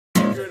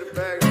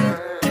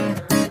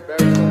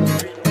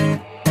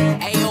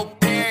Ayo,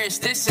 Paris,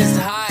 this is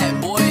hot,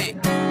 boy.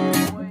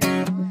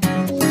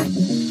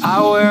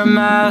 I wear a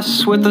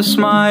mask with a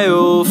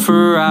smile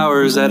for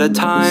hours at a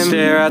time.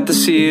 Stare at the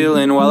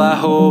ceiling while I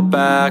hold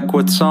back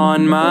what's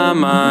on my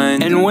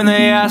mind. And when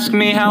they ask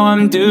me how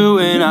I'm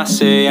doing, I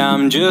say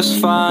I'm just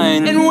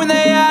fine. And when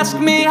they ask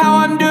me how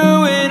I'm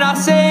doing, I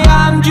say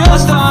I'm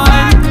just fine. The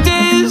fact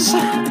is,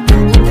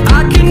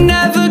 I can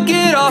never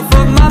get off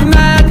of my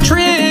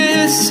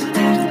mattress.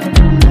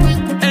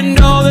 And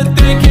all that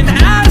they can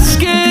ask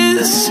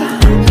is,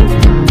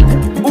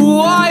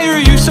 why are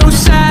you so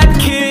sad,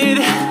 kid?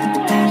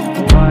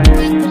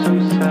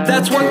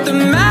 That's what the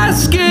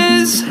mask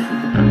is.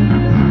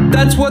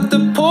 That's what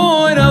the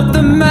point of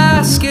the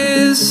mask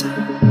is.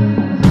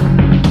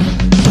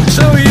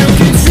 So you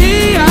can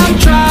see I'm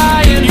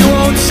trying, you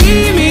won't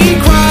see me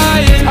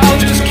crying. I'll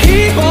just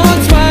keep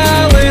on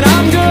smiling,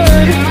 I'm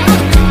good.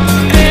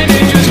 And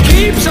it just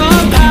keeps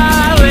on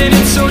piling,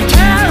 it's so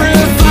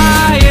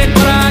terrifying.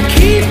 But I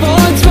keep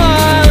on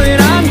smiling,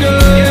 I'm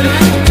good.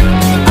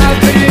 I've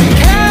been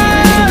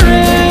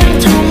caring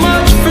too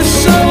much for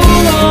so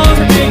long,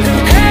 been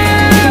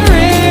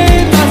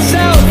comparing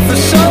myself for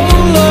so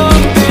long,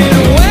 been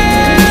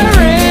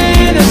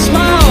wearing a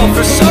smile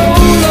for so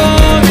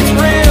long. It's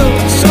real,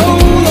 so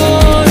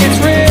long, it's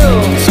real,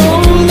 so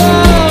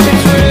long,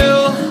 it's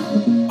real.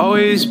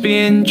 Always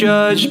being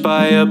judged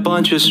by a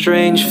bunch of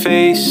strange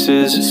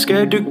faces.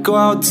 Scared to go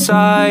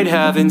outside,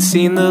 haven't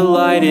seen the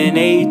light in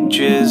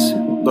ages.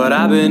 But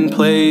I've been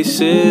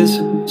places,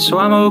 so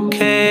I'm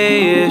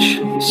okay-ish,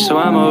 so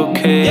I'm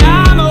okay.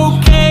 Yeah, I'm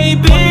okay,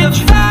 bitch.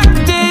 The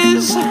fact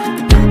is,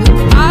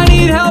 I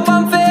need help,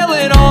 I'm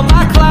failing all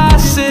my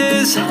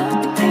classes.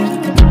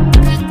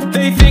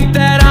 They think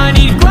that I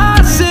need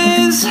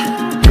glasses.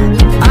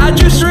 I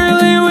just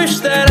really wish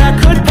that I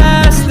could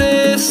pass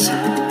this.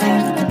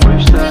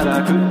 Wish that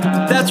I could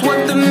pass. That's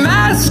what the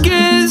mask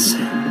is.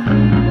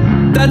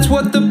 That's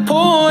what the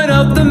point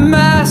of the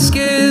mask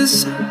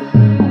is.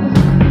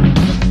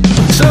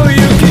 So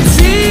you can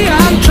see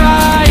I'm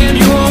trying,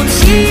 you won't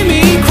see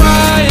me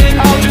crying.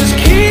 I'll just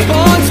keep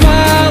on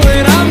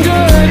smiling, I'm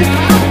good.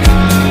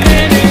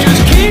 And it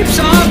just keeps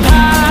on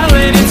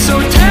piling, it's so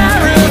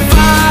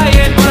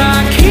terrifying. But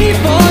I keep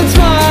on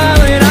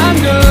smiling, I'm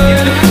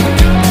good.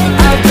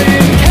 I've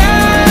been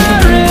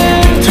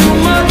caring too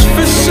much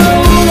for so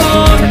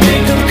long,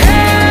 been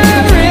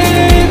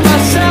comparing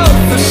myself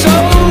for so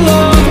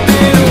long,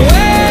 been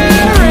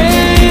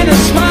wearing a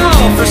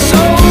smile for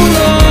so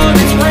long.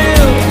 It's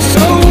real,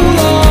 so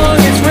long,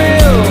 it's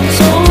real,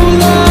 so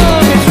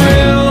long, it's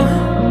real.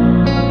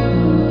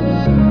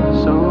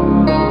 So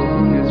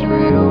long, it's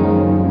real.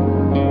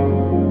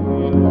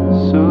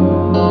 So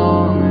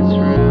long, it's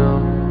real.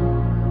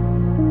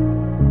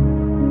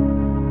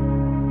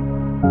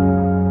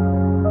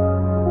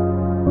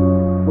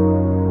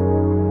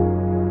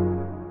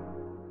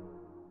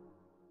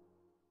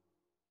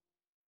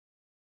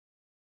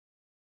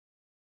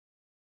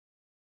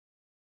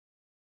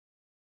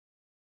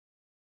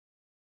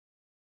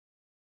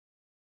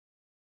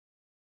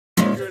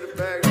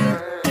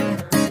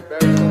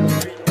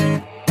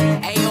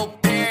 Ayo,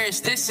 Paris,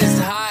 this is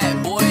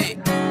hot, boy.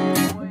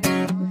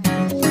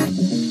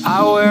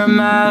 I wear a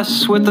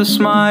mask with a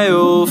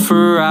smile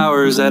for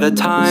hours at a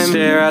time.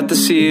 Stare at the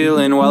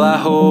ceiling while I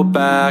hold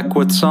back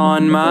what's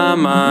on my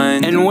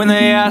mind. And when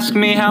they ask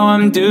me how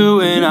I'm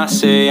doing, I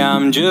say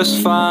I'm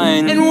just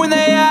fine. And when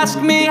they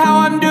ask me how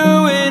I'm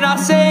doing, I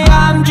say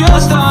I'm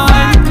just fine. The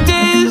fact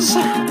is,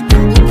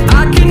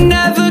 I can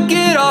never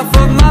get off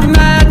of my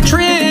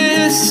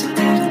mattress.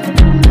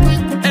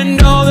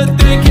 And all that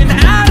they can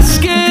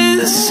ask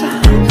is,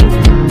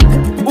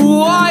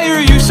 why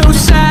are you so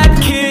sad,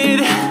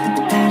 kid?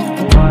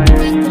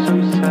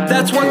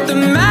 That's what the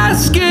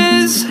mask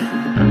is.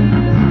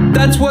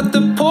 That's what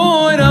the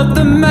point of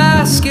the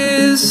mask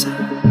is.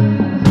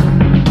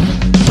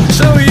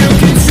 So you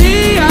can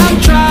see I'm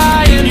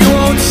trying, you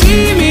won't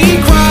see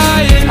me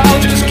crying.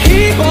 I'll just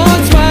keep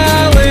on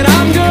smiling,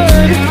 I'm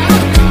good.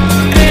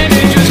 And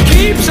it just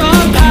keeps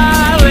on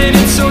piling,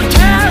 it's so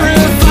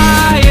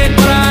terrifying.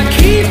 But I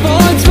keep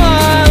on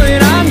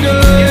smiling, I'm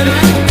good.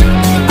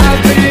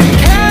 I've been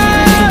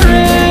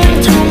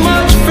caring too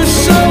much for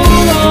so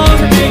long,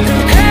 been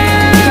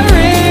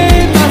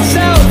comparing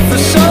myself for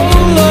so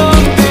long,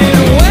 been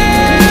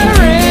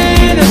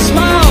wearing a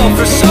smile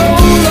for so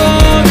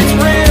long. It's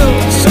real,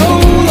 so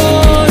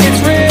long,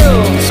 it's real,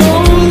 so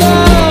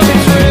long,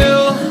 it's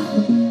real.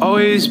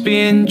 Always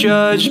being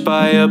judged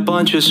by a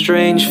bunch of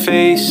strange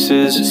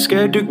faces.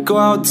 Scared to go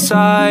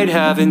outside,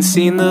 haven't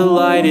seen the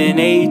light in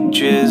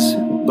ages.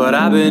 But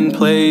I've been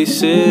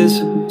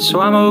places, so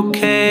I'm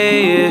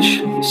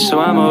okay-ish, so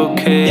I'm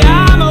okay.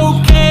 Yeah, I'm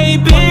okay,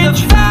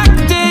 bitch. The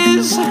fact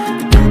is,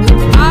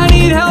 I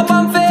need help,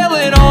 I'm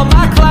failing all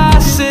my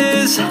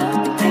classes.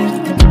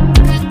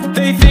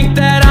 They think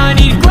that I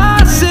need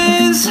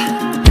glasses.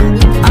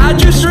 I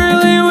just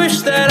really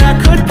wish that I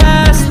could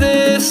pass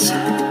this.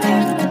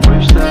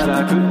 Wish that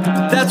I could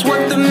pass. That's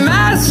what the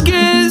mask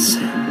is.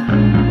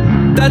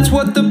 That's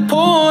what what the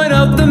point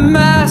of the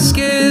mask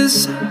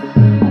is.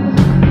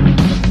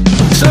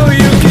 So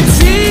you can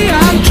see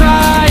I'm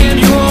trying,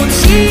 you won't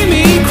see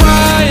me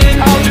crying.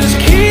 I'll just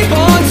keep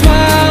on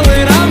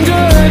smiling, I'm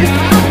good.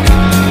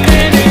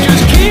 And it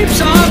just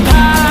keeps on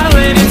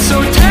piling, it's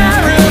so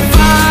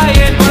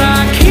terrifying. But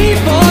I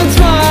keep on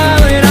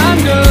smiling, I'm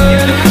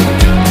good.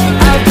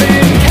 I've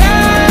been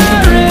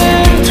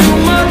caring too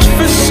much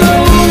for so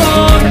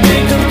long,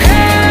 been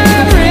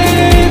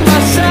comparing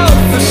myself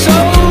for so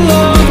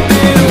long,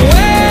 been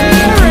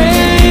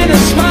wearing a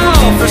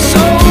smile for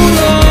so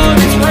long.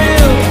 It's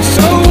real,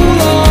 so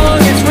long,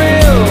 it's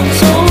real,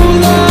 so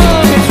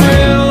long, it's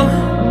real.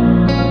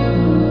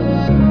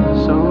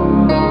 So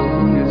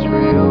long, it's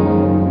real.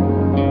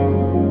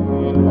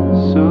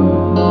 So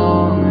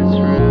long, it's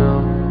real.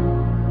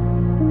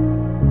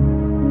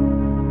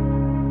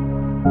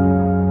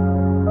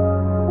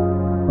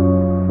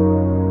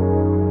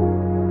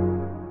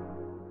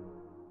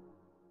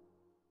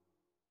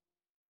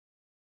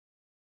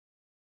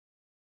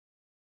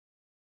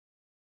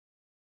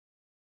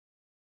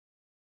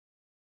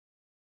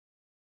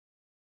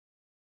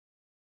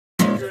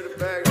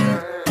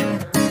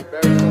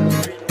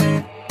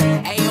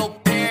 Ayo,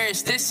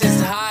 Paris, this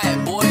is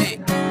hot, boy.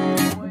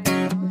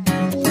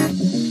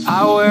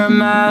 I wear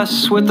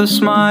masks with a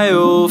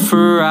smile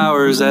for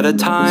hours at a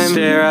time.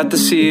 Stare at the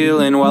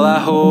ceiling while I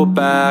hold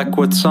back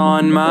what's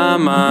on my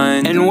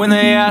mind. And when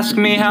they ask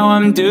me how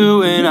I'm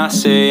doing, I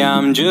say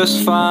I'm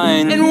just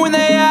fine. And when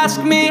they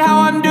ask me how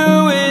I'm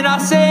doing, I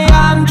say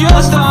I'm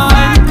just fine.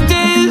 Fact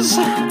is,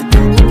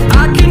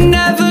 I can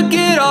never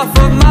get off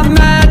of my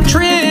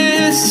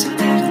mattress.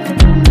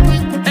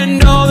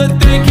 And all that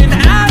they can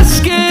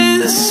ask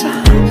is,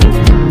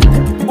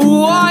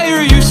 why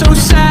are you so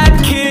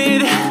sad,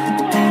 kid?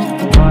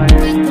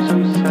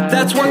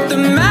 That's what the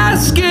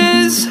mask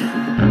is.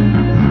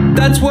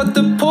 That's what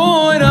the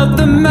point of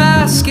the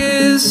mask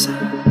is.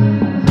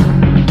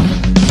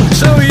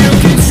 So you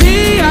can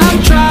see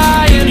I'm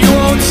trying, you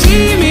won't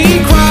see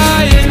me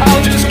crying.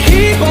 I'll just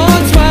keep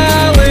on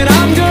smiling,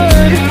 I'm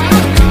good.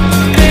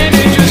 And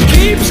it just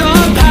keeps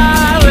on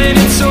piling,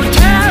 it's so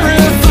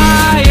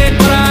terrifying.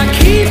 But I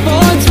keep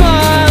on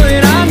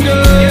smiling, I'm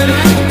good.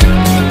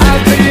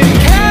 I've been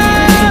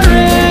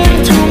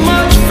caring too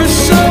much for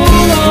so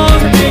long,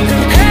 been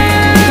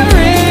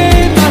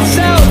comparing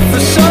myself for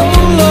so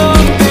long,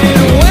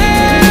 been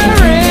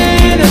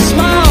wearing a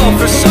smile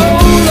for so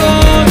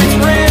long. It's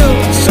real,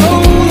 so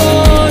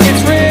long,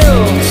 it's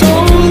real, so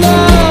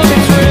long,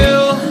 it's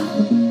real.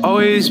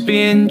 Always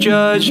being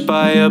judged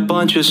by a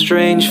bunch of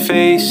strange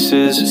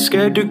faces.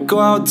 Scared to go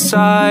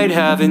outside,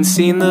 haven't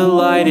seen the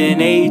light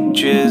in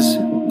ages.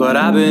 But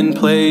I've been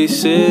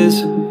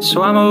places,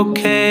 so I'm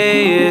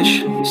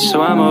okay-ish,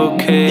 so I'm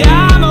okay.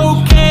 Yeah, I'm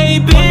okay,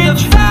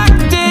 bitch. The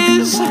fact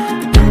is,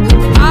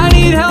 I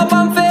need help,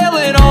 I'm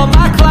failing all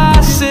my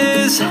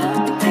classes.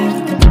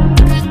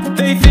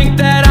 They think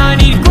that I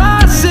need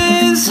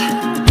glasses.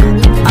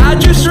 I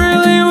just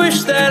really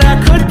wish that I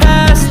could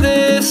pass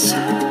this.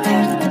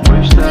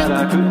 Wish that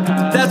I could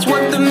pass. That's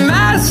what the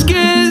mask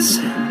is.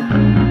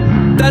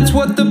 That's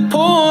what the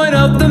point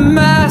of the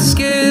mask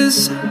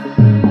is.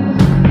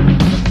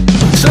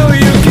 So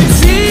you can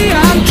see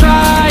I'm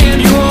trying,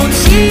 you won't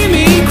see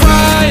me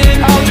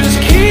crying. I'll just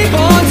keep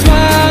on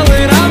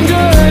smiling, I'm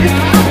good.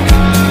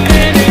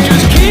 And it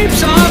just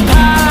keeps on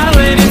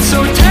piling, it's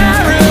so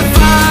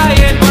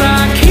terrifying. But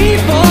I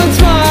keep on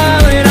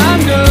smiling,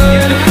 I'm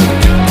good.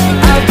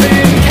 I've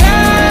been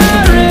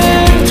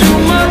caring too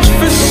much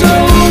for so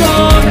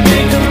long,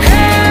 been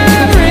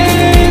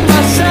comparing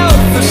myself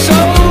for so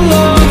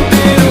long,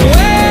 been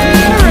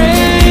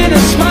wearing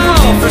a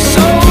smile for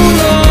so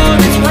long.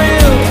 It's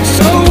real,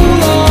 so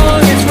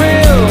long, it's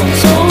real,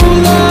 so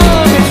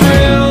long, it's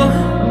real.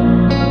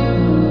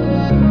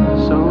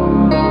 So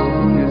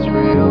long, it's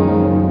real.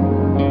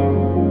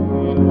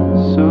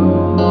 So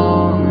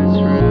long, it's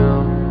real.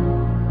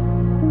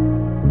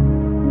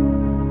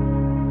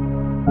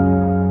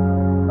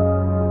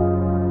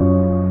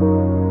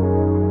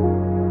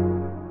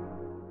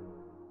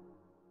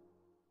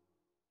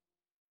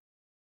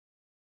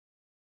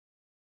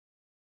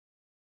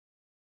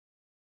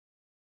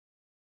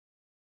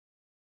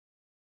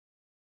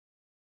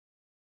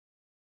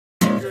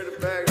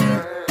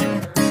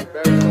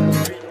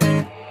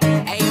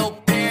 Ayo,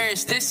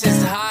 Paris, this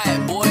is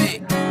hot,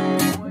 boy.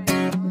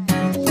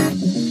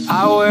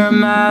 I wear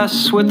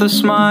masks with a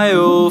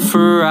smile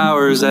for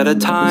hours at a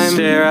time.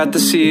 Stare at the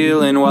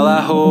ceiling while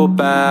I hold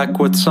back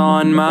what's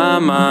on my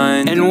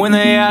mind. And when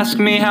they ask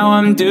me how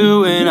I'm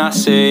doing, I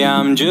say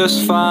I'm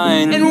just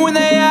fine. And when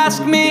they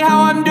ask me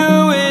how I'm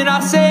doing, I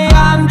say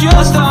I'm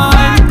just fine.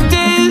 Fact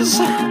is,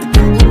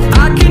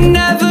 I can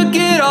never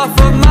get off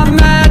of my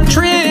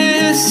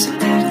mattress.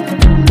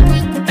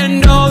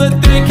 And all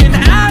that they can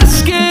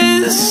ask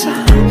is,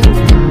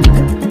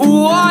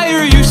 why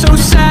are you so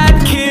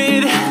sad,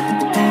 kid?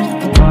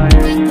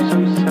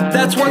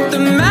 That's what the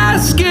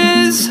mask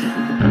is.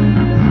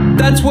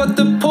 That's what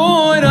the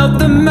point of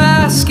the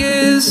mask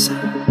is.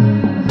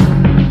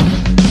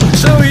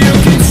 So you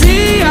can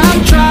see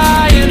I'm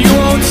trying, you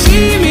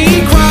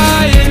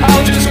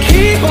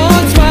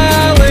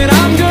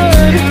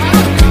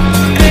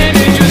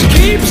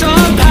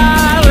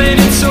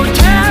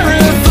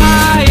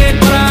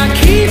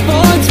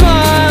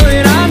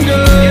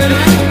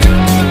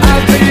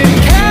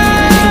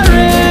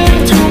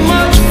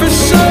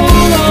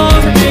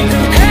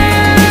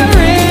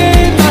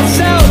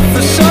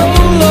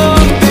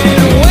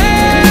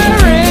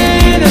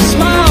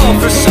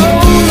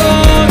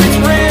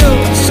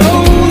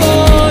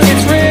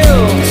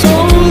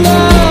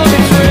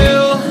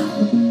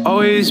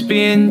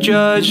being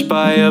judged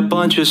by a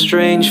bunch of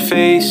strange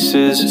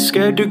faces.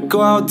 Scared to go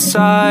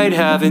outside,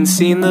 haven't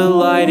seen the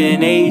light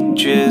in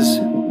ages.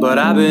 But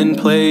I've been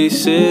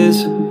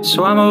places,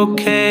 so I'm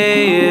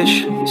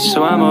okay-ish,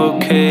 so I'm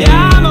okay.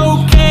 Yeah, I'm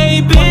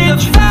okay,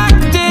 bitch. The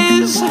fact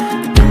is,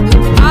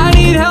 I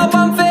need help,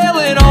 I'm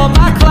failing all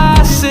my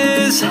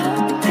classes.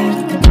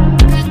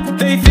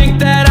 They think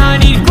that I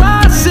need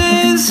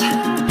glasses.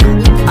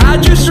 I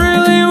just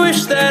really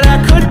wish that I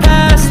could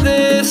pass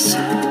this.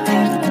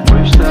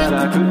 Wish that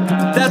I could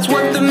pass. That's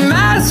what the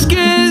mask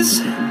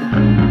is.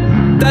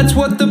 That's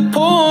what the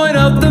point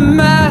of the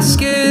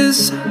mask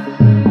is.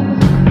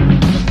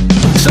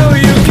 So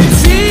you can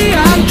see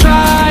I'm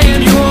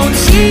trying, you won't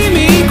see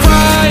me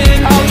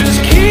crying. I'll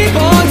just keep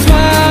on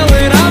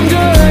smiling, I'm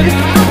good.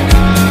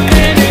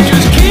 And it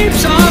just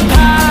keeps on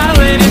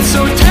piling, it's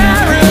so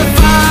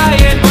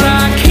terrifying. But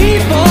I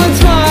keep on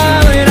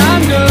smiling,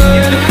 I'm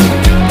good.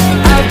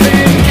 I've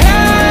been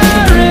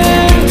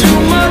caring too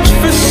much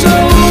for so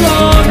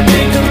long.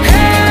 Been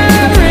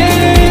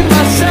comparing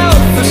myself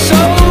for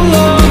so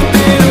long.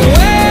 Been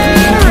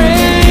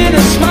wearing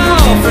a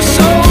smile for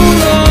so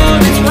long.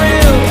 It's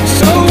real,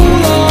 so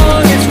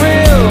long, it's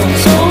real,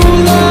 so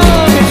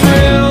long, it's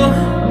real.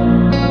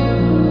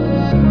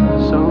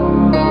 So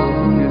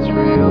long, it's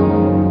real.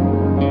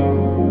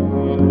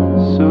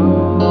 So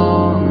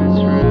long,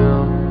 it's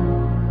real.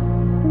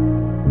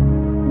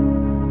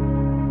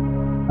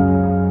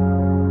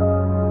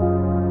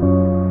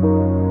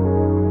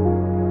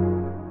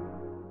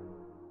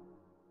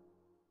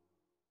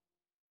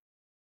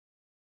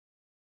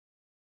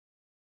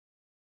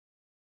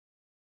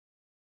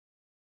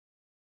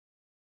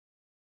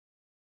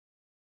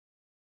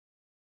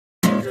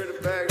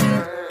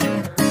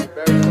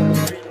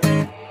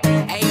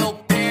 Ayo,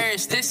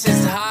 Paris, this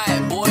is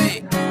hot,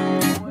 boy.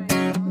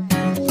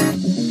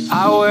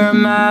 I wear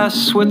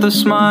masks with a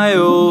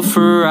smile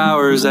for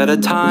hours at a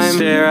time.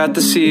 Stare at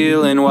the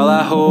ceiling while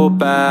I hold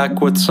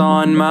back what's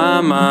on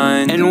my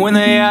mind. And when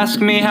they ask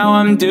me how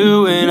I'm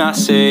doing, I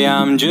say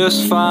I'm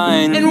just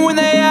fine. And when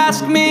they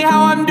ask me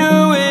how I'm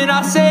doing,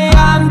 I say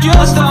I'm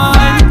just fine. The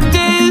fact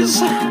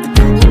is,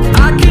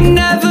 I can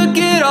never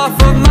get off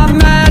of my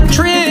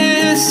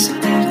mattress.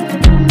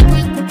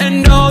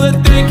 And all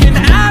that they can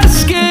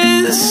ask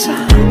is,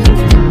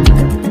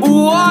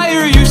 why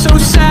are you so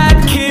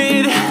sad,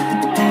 kid?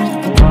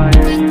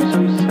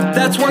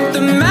 That's what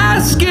the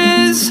mask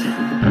is.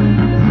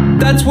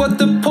 That's what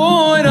the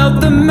point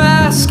of the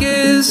mask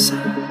is.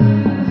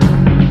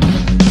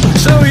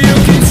 So you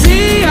can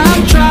see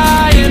I'm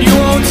trying, you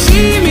won't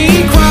see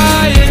me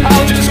crying.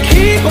 I'll just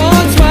keep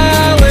on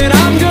smiling,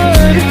 I'm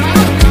good.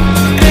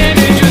 And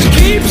it just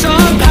keeps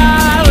on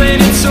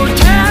piling, it's so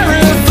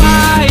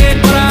terrifying.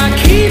 But I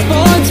keep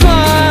on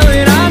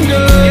smiling, I'm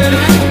good.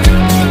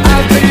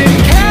 I've been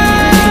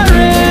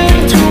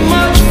caring too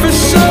much for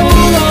so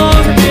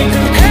long. Been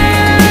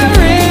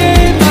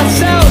comparing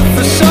myself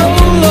for so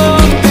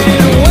long.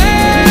 Been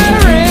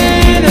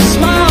wearing a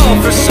smile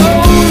for so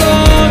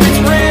long.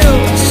 It's real,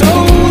 so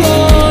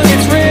long,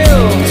 it's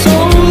real, so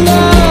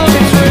long,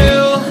 it's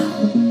real.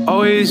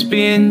 Always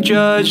being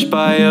judged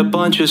by a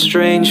bunch of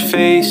strange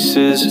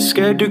faces.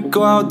 Scared to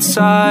go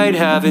outside,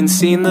 haven't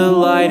seen the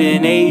light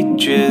in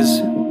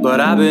ages. But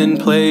I've been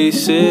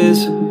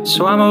places,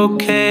 so I'm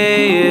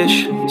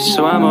okay-ish,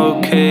 so I'm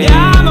okay.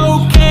 Yeah, I'm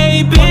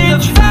okay,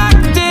 bitch. The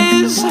fact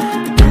is,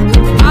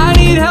 I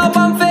need help,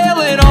 I'm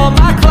failing all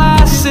my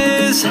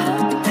classes.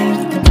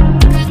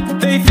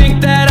 They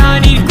think that I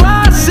need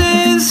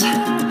glasses.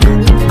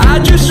 I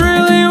just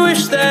really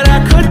wish that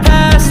I could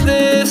pass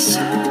this.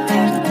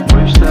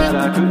 Wish that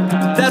I could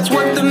pass. That's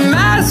what the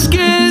mask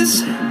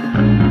is.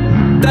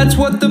 That's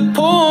what the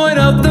point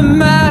of the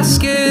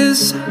mask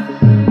is.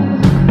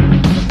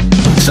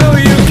 So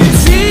you can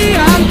see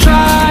I'm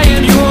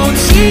trying, you won't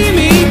see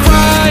me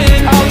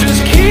crying. I'll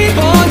just keep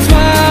on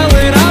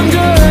smiling, I'm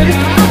good.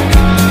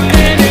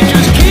 And it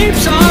just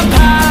keeps on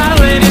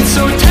piling, it's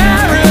so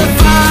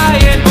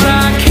terrifying. But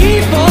I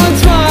keep on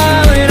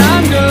smiling,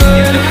 I'm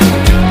good.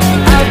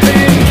 I've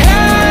been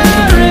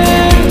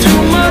caring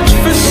too much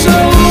for so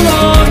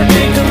long.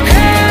 Been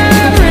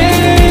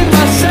comparing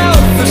myself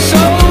for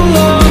so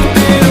long.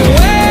 Been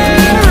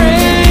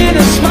wearing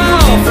a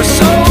smile for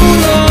so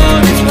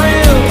long. It's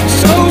real,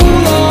 so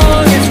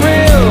long, it's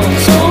real,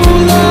 so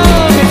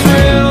long, it's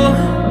real.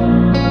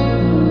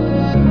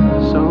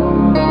 So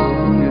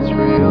long, it's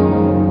real.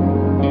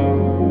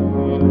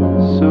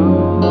 So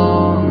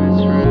long,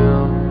 it's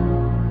real.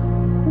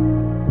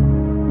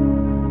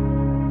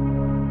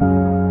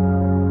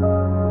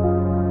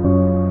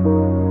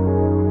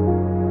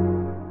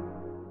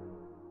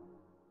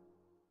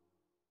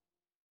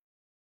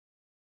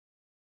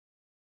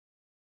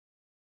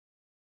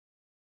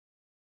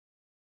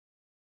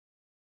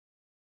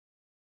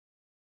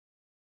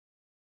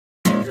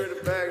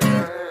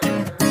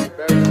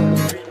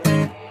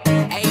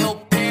 Ayo,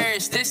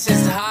 Paris, this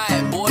is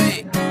hot,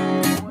 boy.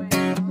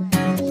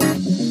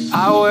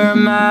 I wear a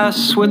mask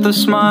mask with a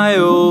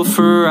smile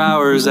for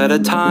hours at a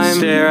time.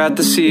 Stare at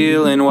the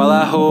ceiling while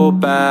I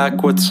hold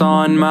back what's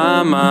on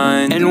my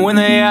mind. And when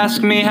they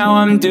ask me how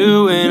I'm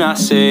doing, I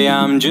say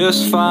I'm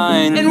just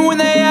fine. And when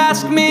they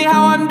ask me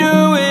how I'm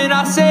doing,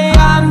 I say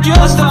I'm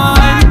just fine.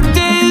 The fact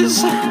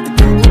is,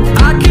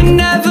 I can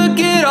never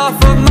get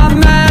off of my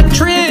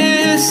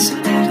mattress,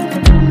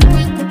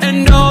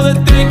 and all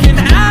that they can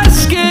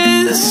ask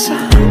is,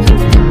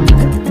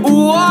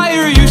 why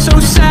are you so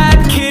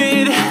sad,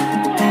 kid?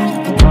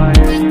 Why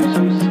are you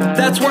so sad?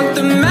 That's what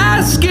the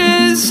mask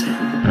is.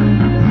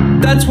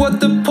 That's what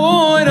the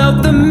point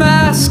of the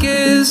mask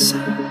is.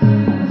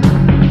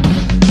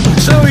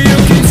 So you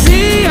can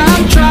see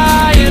I'm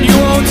trying, you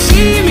won't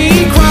see me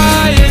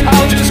crying.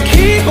 I'll just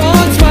keep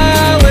on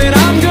smiling,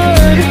 I'm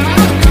good.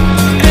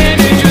 And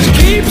it just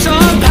keeps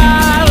on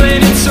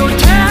piling, it's so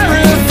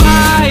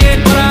terrifying.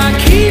 But I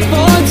keep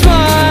on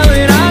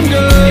smiling, I'm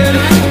good.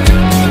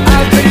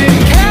 I've been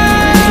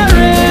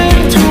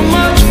caring too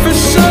much for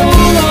so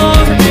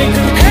long, been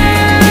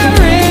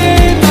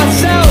comparing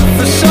myself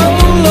for so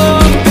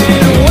long,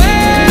 been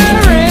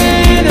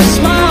wearing a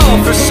smile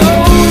for so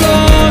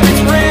long.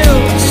 It's real,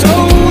 so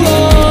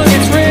long,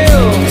 it's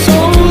real, so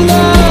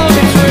long,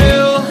 it's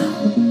real.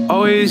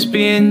 Always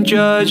being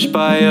judged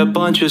by a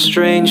bunch of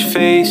strange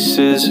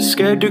faces,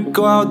 scared to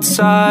go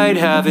outside,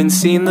 haven't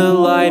seen the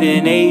light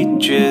in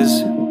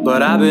ages.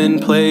 But I've been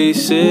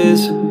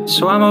places,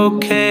 so I'm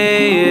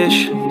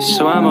okay-ish,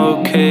 so I'm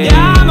okay.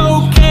 Yeah, I'm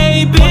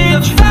okay,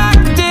 bitch. The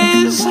fact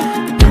is,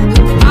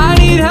 I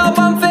need help,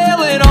 I'm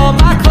failing all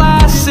my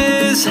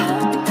classes.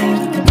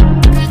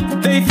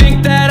 They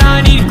think that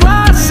I need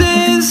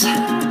glasses.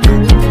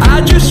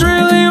 I just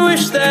really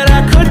wish that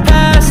I could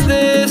pass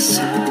this.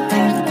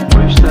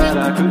 Wish that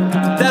I could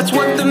pass. That's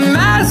what the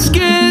mask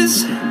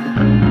is.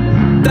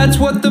 That's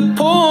what the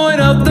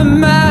point of the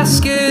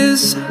mask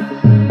is.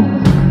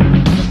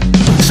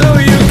 So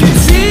you can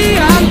see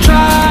I'm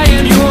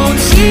trying, you won't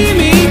see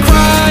me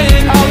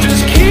crying. I'll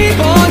just keep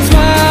on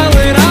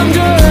smiling, I'm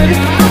good.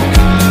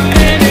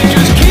 And it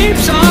just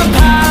keeps on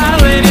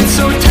piling, it's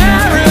so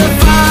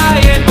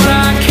terrifying. But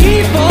I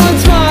keep on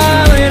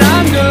smiling,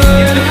 I'm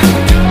good.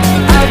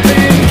 I've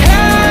been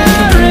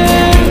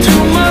caring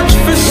too much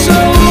for so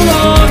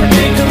long,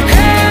 been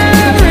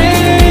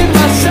comparing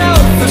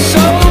myself for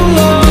so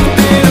long,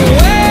 been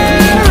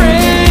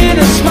wearing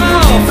a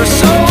smile for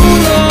so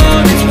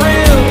long. It's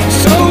real,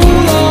 so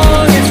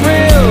long, it's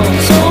real,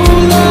 so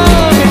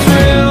long, it's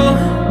real.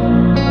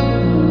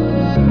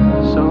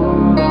 So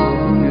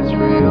long, it's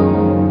real.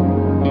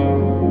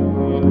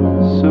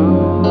 So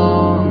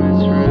long,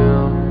 it's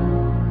real.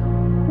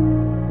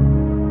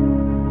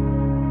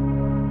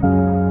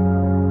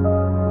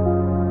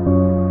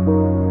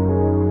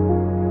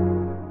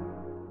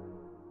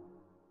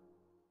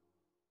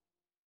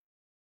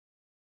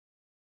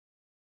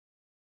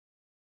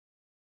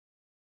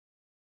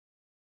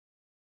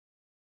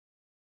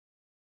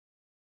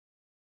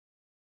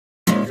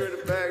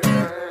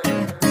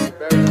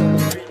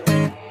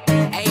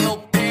 Ayo,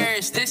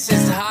 Paris, this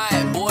is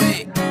hot,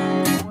 boy.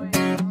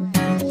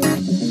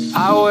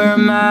 I wear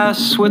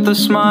masks with a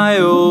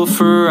smile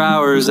for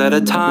hours at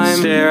a time.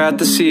 Stare at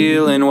the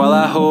ceiling while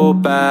I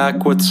hold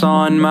back what's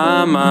on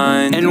my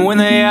mind. And when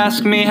they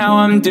ask me how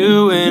I'm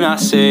doing, I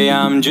say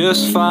I'm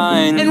just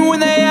fine. And when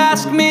they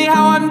ask me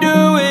how I'm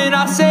doing,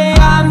 I say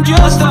I'm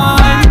just fine.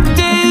 The fact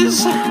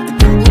is,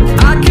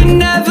 I can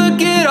never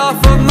get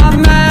off of my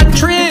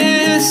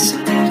mattress,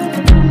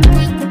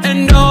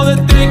 and all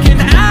that they can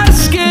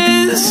ask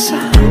is,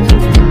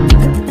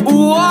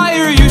 why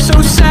are you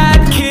so sad,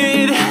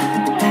 kid?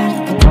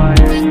 Why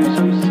are you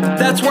so sad?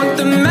 That's what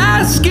the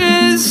mask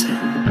is.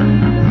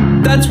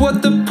 That's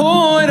what the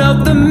point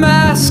of the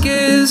mask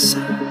is.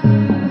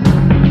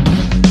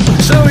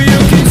 So you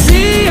can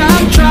see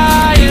I'm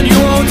trying, you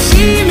won't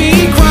see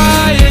me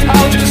crying.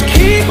 I'll just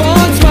keep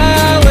on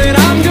smiling,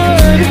 I'm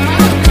good.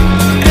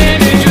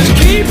 And it just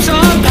keeps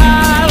on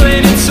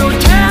piling, it's so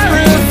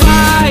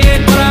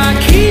terrifying. But I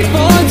keep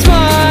on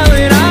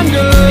smiling, I'm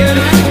good.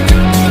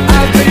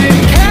 I've been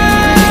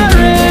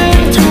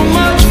caring too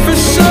much for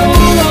so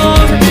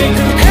long, been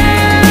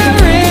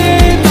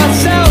comparing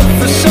myself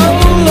for so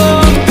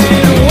long,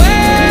 been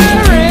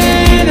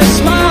wearing a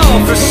smile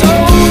for so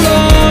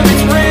long.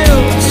 It's real,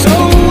 so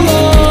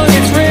long,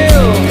 it's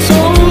real, so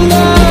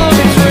long,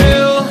 it's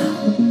real.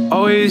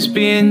 Always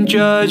being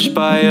judged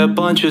by a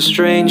bunch of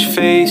strange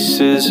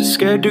faces,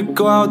 scared to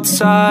go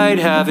outside,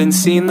 haven't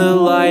seen the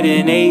light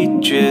in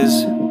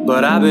ages.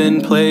 But I've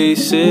been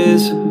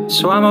places,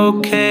 so I'm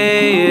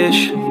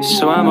okay-ish,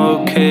 so I'm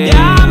okay.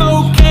 Yeah, I'm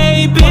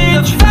okay,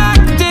 bitch. The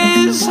fact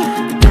is,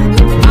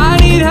 I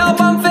need help,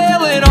 I'm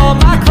failing all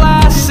my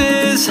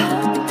classes.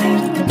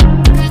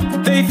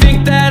 They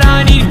think that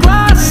I need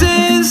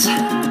glasses.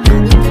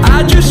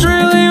 I just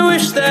really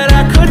wish that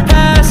I could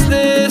pass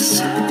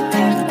this.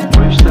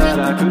 Wish that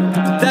I could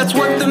pass. That's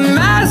what the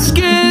mask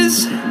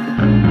is.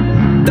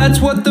 That's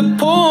what the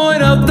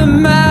point of the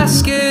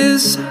mask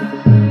is.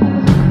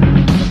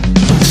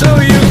 So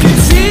you can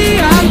see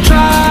I'm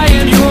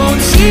trying, you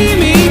won't see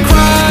me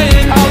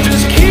crying. I'll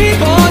just keep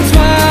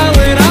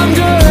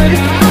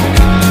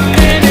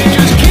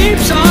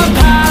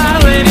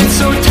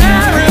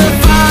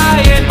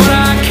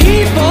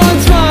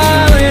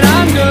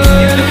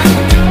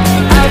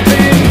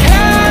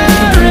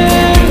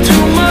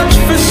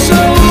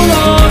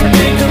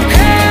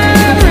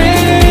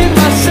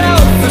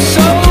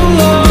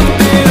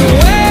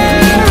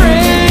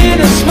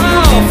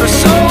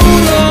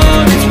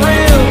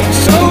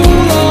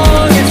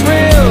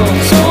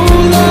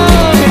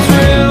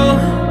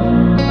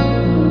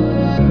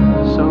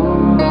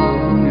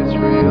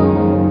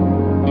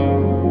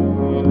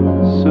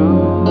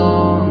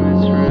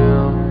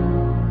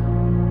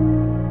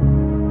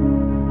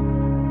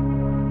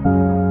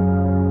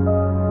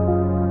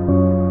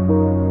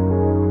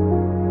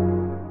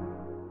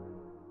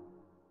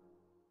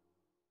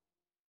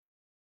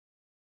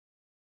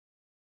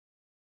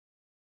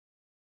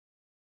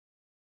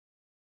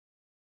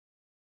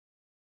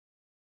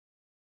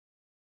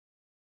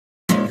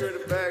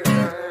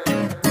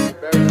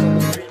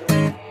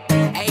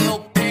Ayo,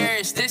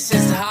 Paris, this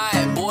is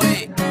hot,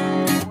 boy.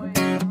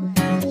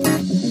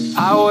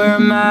 I wear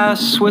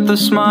masks with a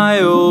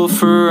smile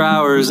for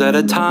hours at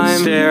a time.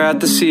 Stare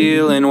at the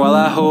ceiling while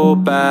I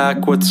hold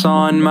back what's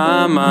on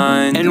my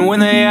mind. And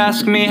when they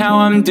ask me how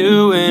I'm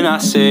doing, I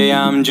say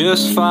I'm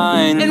just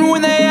fine. And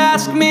when they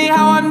ask me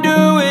how I'm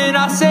doing,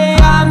 I say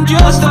I'm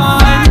just fine.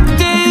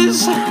 Fact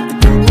is,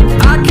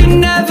 I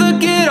can never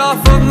get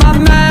off of my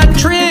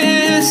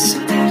mattress.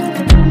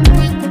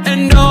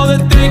 And all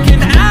that they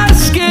can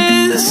ask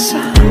is,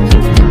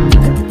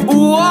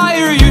 why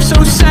are you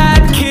so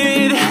sad,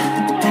 kid?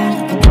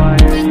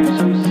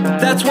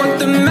 That's what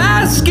the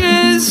mask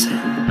is.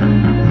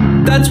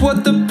 That's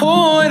what the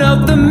point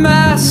of the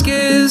mask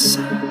is.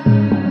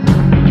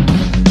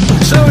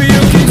 So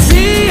you can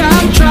see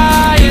I'm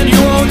trying,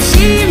 you won't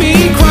see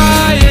me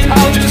crying.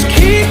 I'll just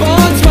keep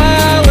on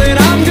smiling,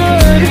 I'm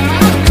good.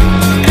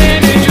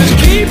 And it just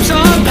keeps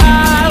on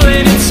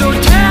piling, it's so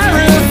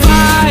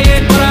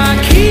terrifying. But I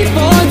keep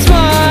on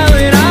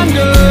smiling, I'm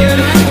good.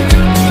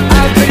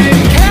 I've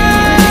been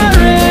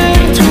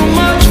caring too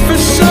much for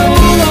so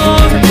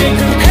long, been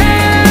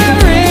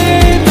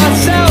comparing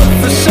myself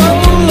for so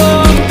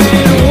long,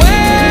 been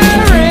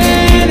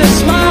wearing a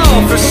smile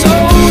for so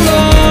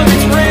long.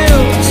 It's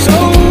real, so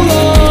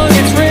long,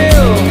 it's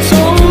real,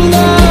 so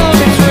long,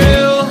 it's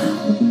real.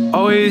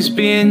 Always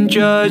being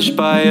judged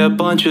by a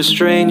bunch of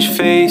strange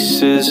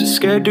faces.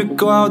 Scared to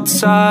go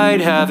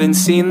outside, haven't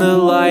seen the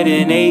light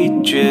in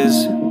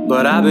ages.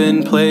 But I've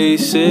been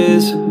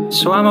places,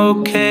 so I'm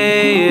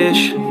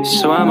okay-ish,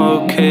 so I'm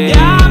okay.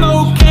 Yeah, I'm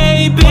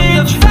okay,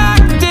 bitch. The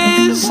fact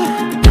is,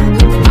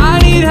 I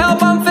need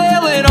help, I'm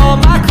failing all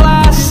my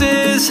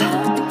classes.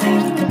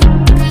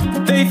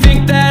 They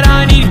think that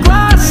I need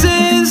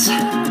glasses.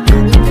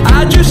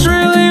 I just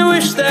really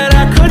wish that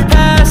I could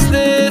pass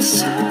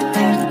this.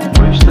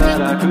 Wish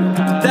that I could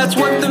pass. That's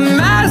what the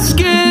mask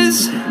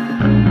is.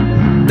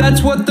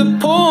 That's what the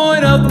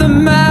point of the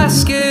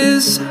mask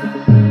is.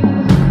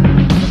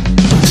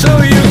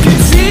 So you can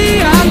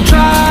see I'm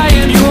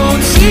trying, you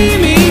won't see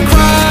me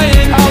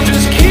crying. I'll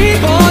just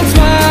keep on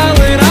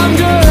smiling, I'm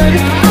good.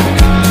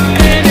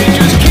 And it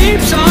just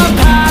keeps on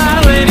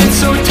piling, it's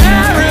so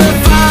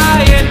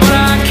terrifying. But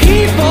I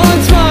keep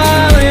on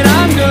smiling,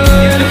 I'm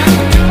good.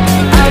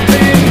 I've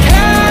been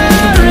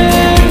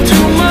caring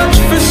too much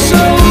for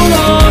so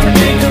long,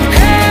 been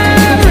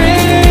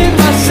comparing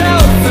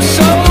myself for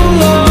so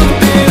long,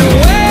 been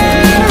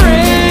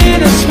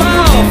wearing a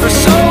smile for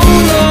so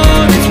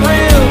long. It's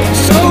real,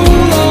 so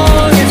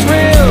long, it's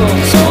real,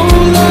 so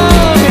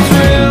long, it's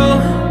real.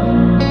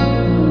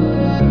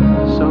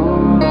 So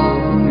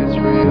long, it's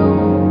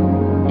real.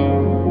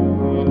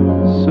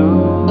 So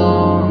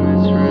long,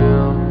 it's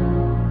real.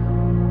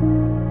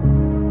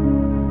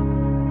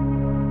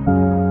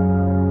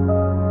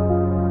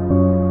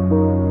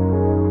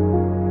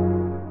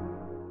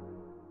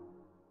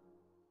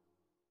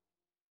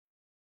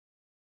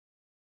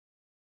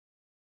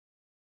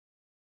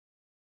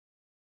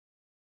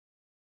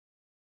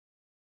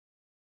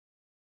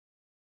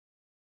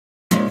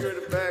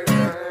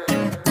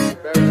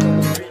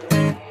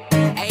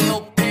 Ayo,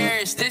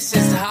 Paris, this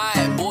is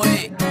hot,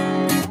 boy.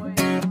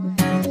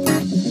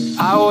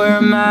 I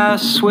wear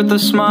masks with a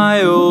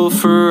smile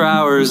for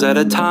hours at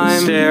a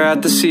time. Stare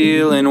at the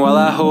ceiling while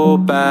I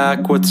hold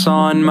back what's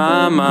on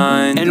my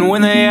mind. And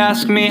when they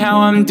ask me how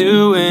I'm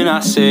doing, I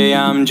say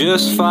I'm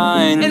just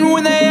fine. And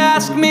when they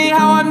ask me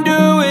how I'm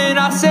doing,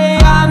 I say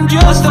I'm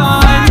just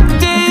fine.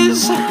 Fact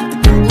is,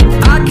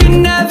 I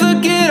can never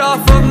get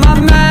off of my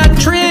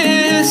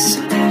mattress.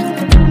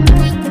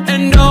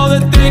 And all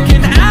that they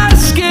can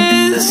ask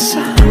is,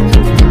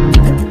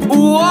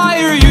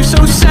 why are you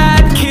so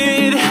sad,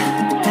 kid?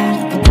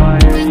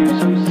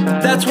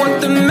 That's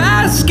what the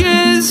mask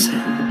is.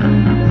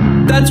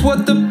 That's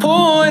what the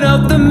point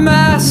of the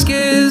mask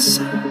is.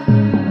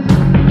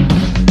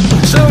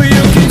 So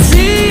you can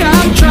see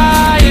I'm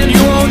trying,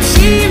 you won't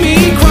see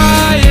me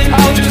crying.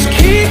 I'll just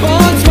keep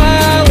on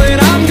smiling,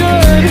 I'm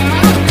good.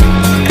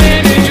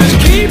 And it just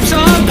keeps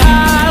on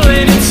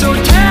piling, it's so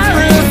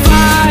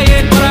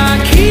terrifying. But I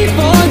keep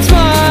on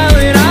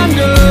smiling, I'm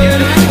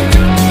good.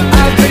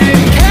 I've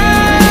been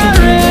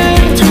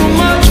caring too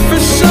much for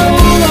so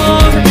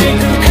long, been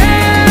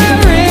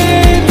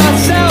comparing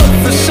myself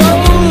for so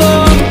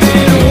long,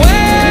 been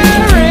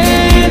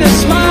wearing a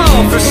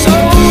smile for so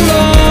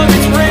long.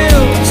 It's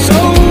real, so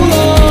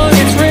long,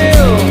 it's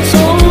real,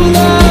 so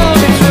long,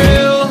 it's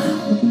real.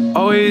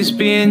 Always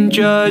being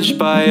judged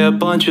by a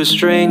bunch of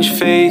strange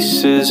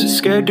faces.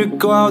 Scared to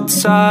go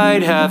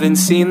outside, haven't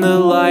seen the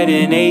light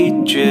in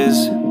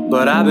ages.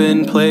 But I've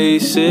been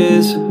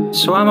places,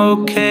 so I'm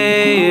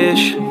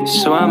okay-ish,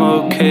 so I'm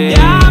okay.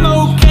 Yeah, I'm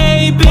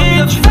okay,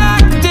 bitch. The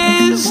fact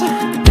is,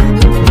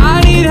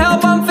 I need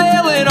help, I'm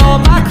failing all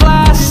my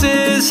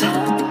classes.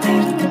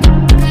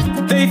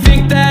 They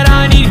think that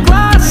I need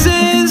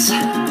glasses.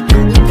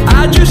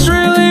 I just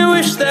really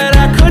wish that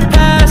I could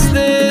pass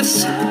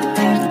this.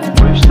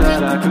 Wish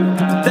that I could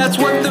pass. That's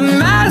what the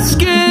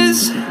mask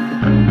is.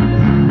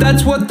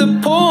 That's what the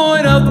point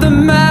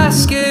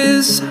mask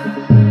is.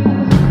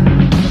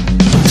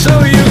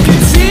 So you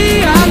can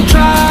see I'm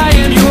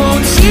trying, you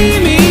won't see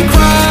me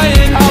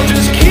crying. I'll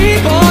just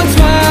keep on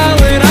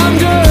smiling, I'm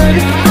good.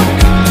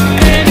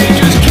 And it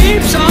just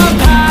keeps on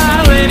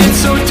piling,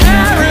 it's so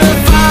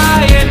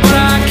terrifying. But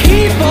I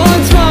keep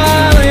on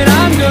smiling,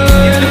 I'm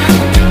good.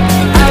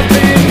 I've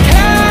been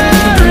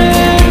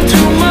caring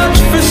too much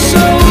for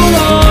so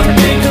long,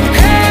 been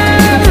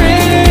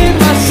comparing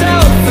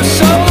myself for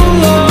so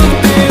long,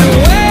 been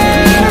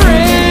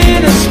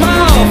wearing a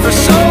smile for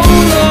so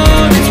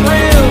long. It's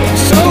real,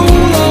 so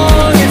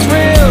long, it's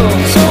real,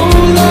 so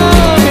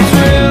long, it's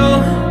real.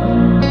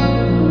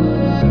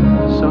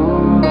 So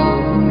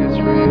long, it's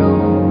real.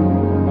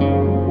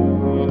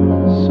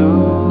 So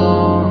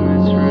long,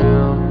 it's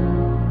real.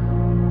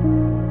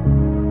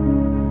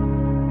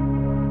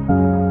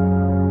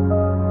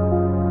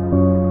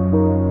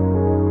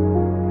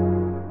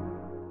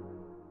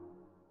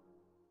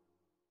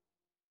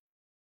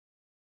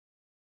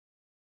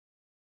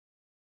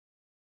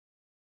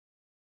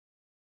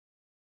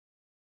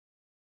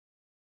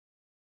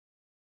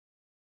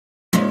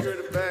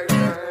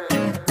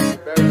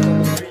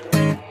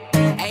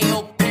 Ayo,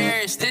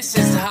 Paris, this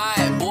is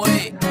hot,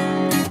 boy.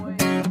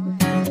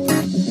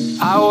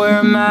 I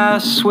wear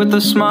masks with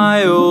a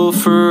smile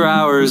for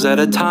hours at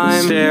a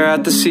time. Stare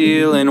at the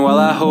ceiling while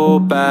I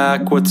hold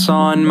back what's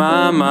on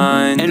my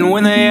mind. And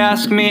when they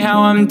ask me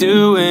how I'm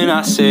doing,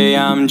 I say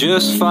I'm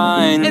just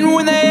fine. And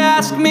when they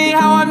ask me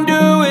how I'm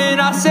doing,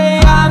 I say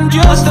I'm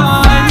just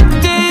fine.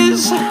 Fact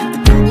is,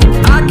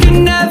 I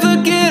can never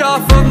get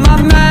off of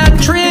my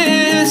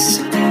mattress.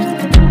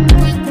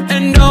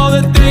 And all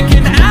that they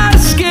can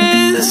ask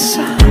is,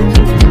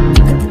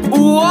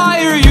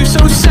 why are you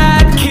so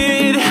sad,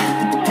 kid?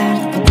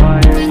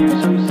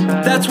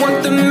 That's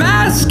what the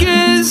mask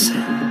is.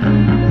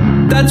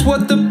 That's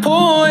what the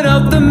point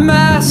of the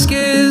mask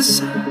is.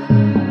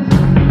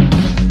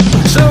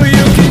 So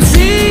you can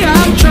see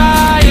I'm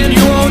trying,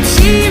 you won't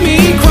see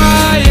me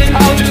crying.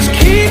 I'll just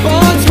keep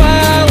on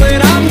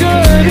smiling, I'm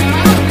good.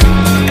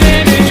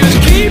 And it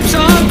just keeps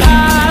on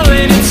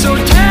piling, it's so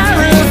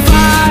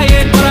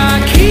terrifying. But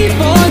I keep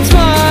on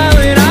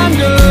smiling, I'm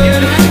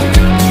good.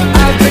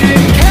 I've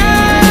been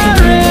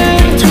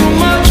caring too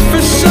much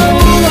for so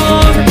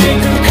long, been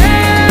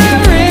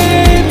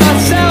comparing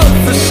myself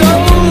for so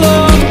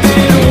long,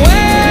 been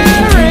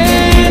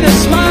wearing a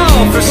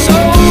smile for so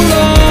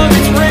long.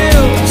 It's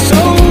real,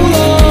 so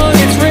long,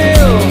 it's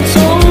real,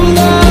 so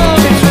long,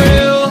 it's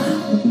real.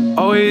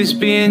 Always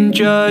being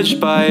judged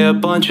by a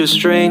bunch of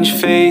strange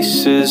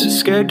faces.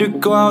 Scared to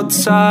go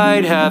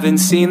outside, haven't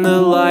seen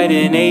the light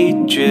in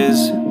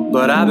ages.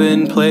 But I've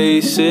been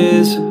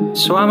places,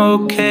 so I'm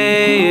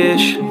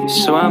okay-ish,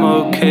 so I'm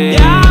okay.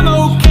 Yeah, I'm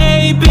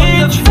okay,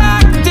 bitch. The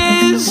fact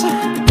is,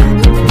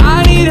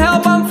 I need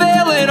help, I'm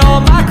failing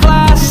all my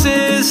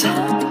classes.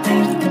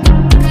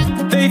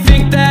 They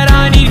think that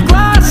I need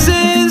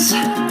glasses.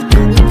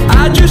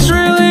 I just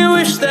really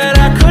wish that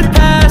I could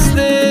pass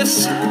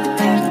this.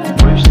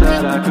 Wish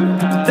that I could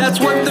pass. That's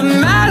what the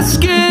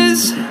mask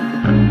is.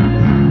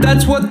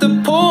 That's what the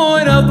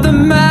point of the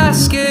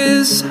mask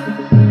is.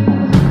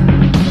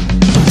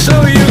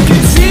 So you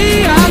can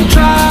see I'm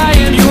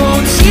trying, you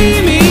won't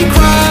see me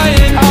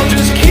crying. I'll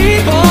just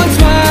keep on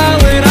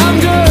smiling, I'm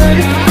good.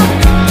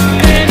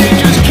 And it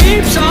just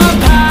keeps on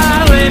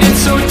piling,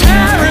 it's so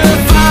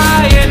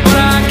terrifying. But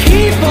I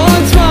keep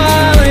on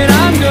smiling,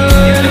 I'm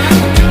good.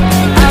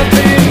 I've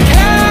been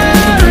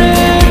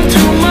caring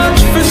too much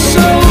for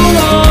so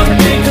long,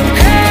 been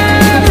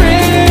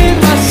comparing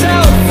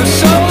myself for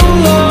so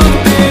long,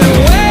 been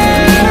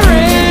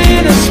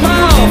wearing a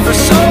smile for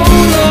so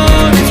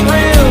long. It's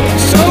real,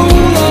 so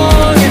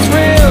long, it's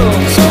real,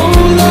 so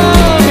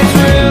long, it's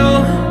real.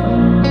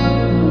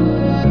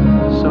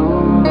 So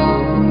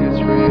long,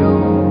 it's real.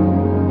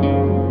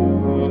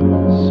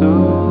 So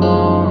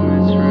long,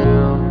 it's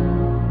real.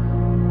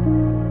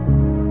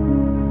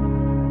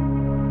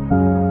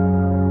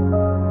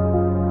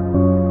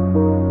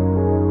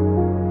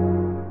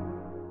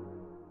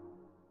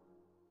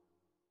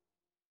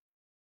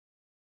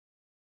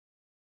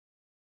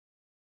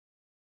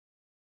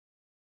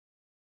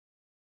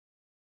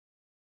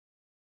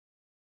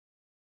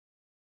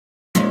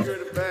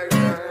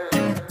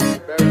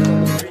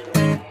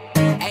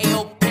 Ayo,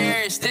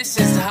 Paris, this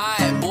is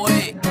hot,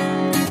 boy.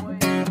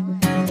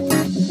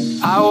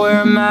 I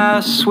wear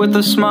masks with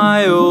a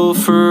smile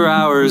for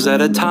hours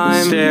at a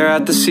time. Stare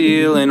at the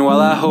ceiling while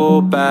I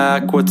hold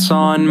back what's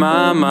on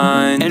my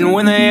mind. And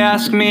when they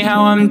ask me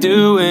how I'm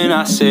doing,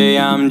 I say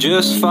I'm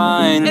just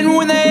fine. And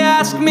when they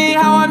ask me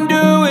how I'm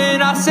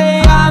doing, I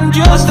say I'm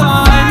just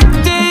fine.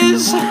 Fact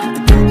is,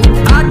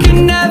 I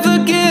can never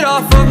get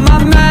off of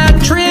my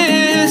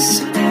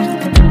mattress.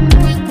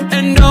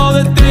 And all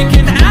that they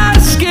can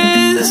ask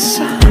is,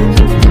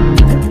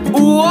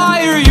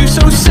 why are you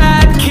so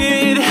sad,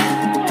 kid?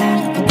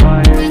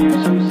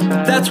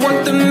 That's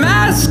what the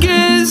mask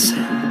is.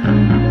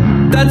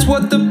 That's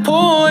what the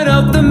point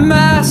of the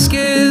mask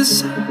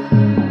is.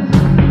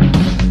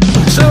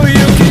 So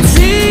you can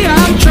see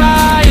I'm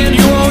trying,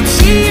 you won't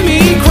see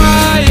me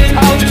crying.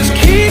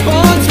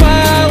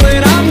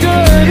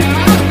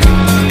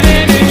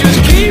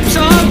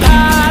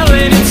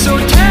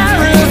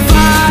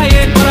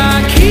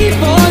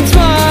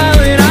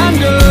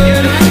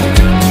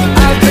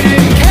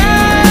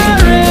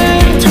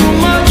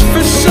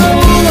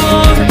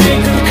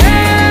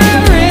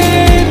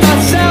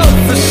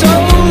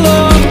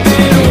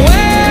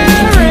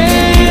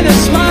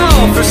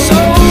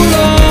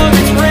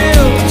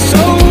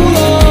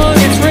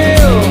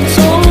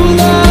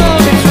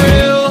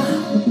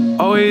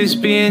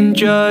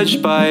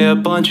 judged by a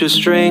bunch of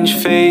strange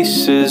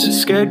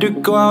faces. Scared to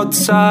go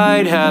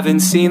outside,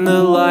 haven't seen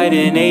the light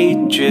in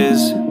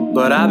ages.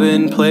 But I've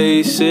been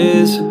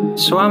places,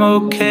 so I'm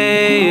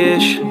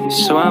okay-ish,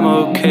 so I'm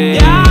okay.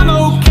 Yeah, I'm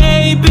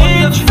okay,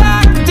 bitch. The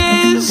fact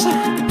is,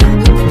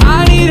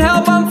 I need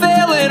help, I'm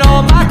failing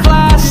all my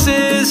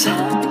classes.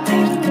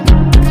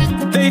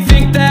 They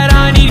think that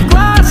I need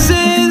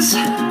glasses.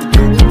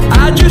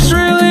 I just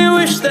really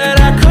wish that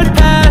I could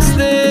pass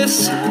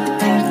this.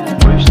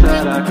 Wish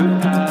that I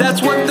could pass.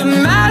 That's what the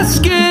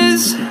mask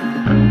is.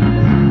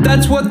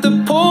 That's what the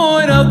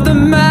point of the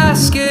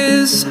mask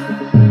is.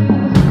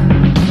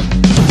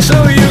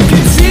 So you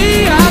can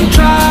see I'm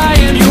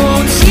trying, you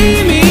won't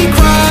see me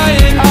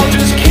crying. I'll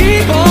just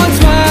keep on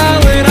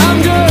smiling,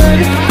 I'm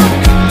good.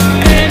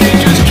 And it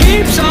just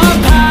keeps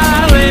on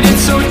piling,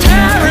 it's so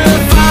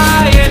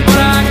terrifying. But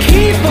I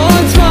keep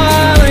on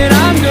smiling,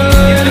 I'm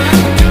good.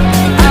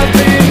 I've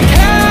been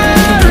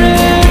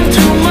caring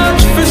too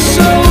much for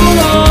so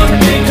long.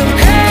 Been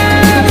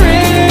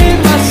comparing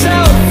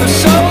myself for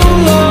so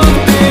long.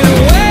 Been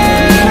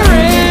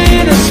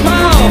wearing a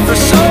smile for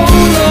so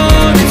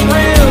long. It's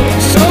real,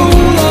 so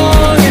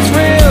long, it's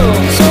real,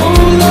 so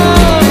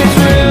long, it's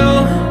real.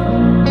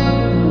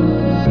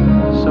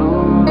 So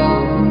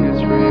long,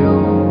 it's real.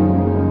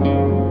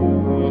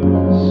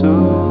 So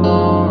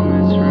long,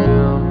 it's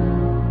real.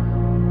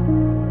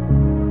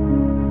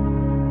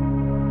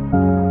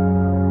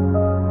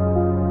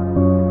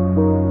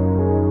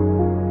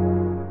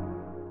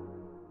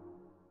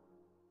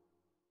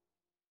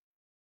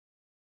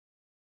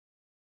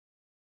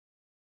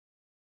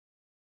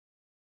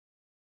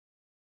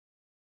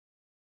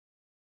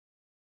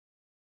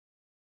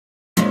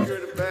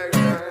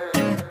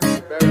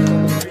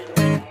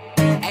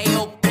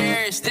 Ayo,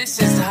 Paris, this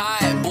is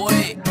hot,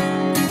 boy.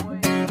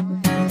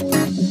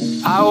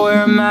 I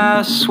wear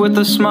masks with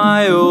a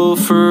smile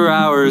for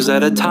hours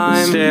at a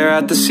time. Stare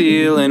at the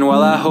ceiling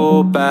while I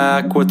hold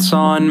back what's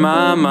on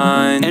my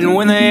mind. And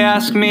when they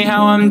ask me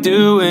how I'm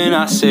doing,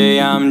 I say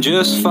I'm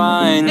just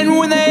fine. And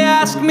when they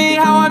ask me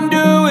how I'm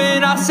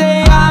doing, I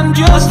say I'm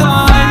just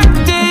fine. The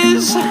fact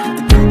is,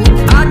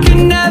 I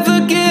can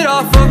never get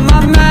off of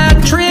my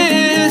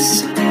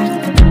mattress.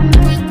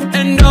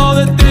 And all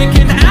that they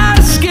can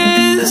ask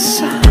is,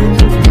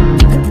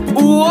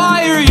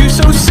 why are you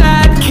so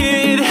sad,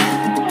 kid?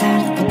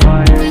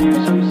 Why are you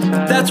so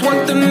sad? That's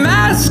what the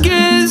mask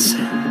is.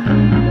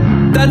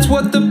 That's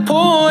what the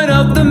point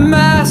of the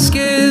mask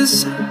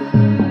is.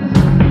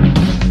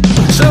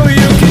 So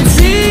you can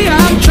see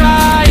I'm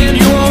trying,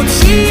 you won't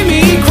see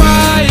me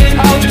crying.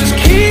 I'll just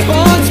keep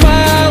on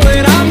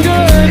smiling, I'm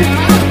good.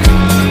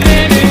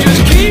 And it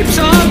just keeps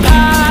on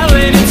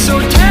piling, it's so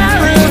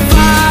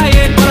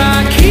terrifying. But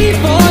I keep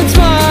on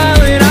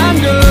smiling, I'm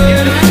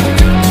good.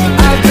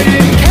 I've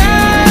been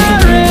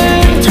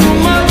caring too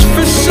much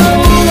for so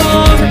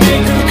long.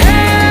 Been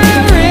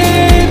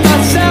comparing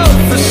myself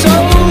for so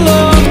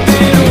long.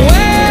 Been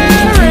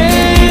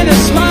wearing a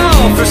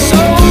smile for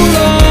so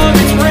long.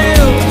 It's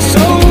real,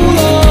 so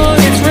long,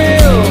 it's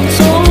real,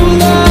 so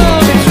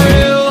long, it's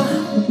real.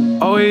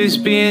 Always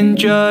being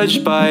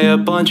judged by a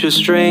bunch of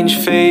strange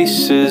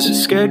faces.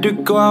 Scared to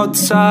go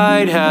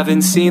outside,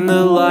 haven't seen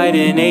the light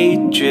in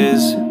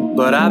ages.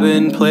 But I've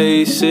been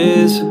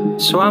places,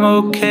 so I'm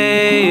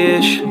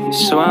okay-ish,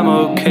 so I'm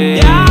okay.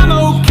 Yeah, I'm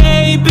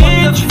okay,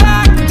 bitch. The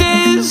fact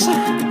is,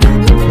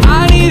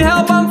 I need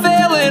help, I'm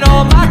failing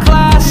all my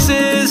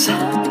classes.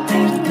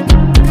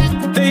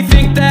 They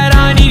think that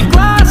I need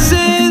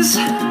glasses.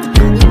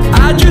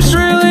 I just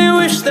really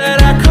wish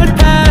that I could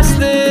pass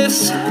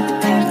this.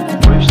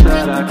 Wish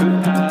that I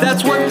could pass.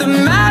 That's what the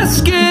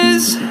mask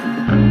is.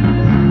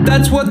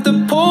 That's what the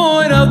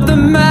point of the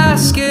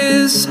mask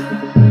is.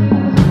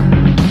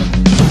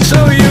 So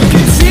you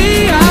can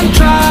see I'm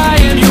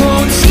trying, you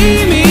won't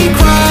see me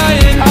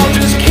crying. I'll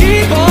just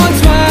keep on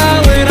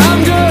smiling,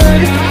 I'm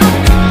good.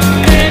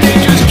 And it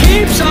just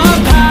keeps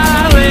on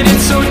piling,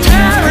 it's so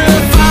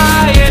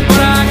terrifying.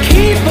 But I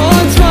keep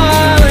on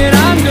smiling,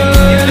 I'm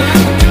good.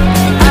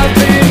 I've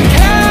been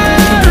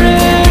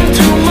caring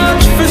too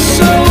much for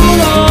so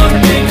long.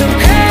 Been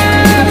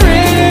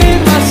comparing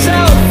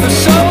myself for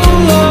so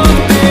long.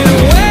 Been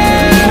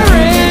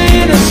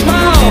wearing a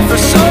smile for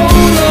so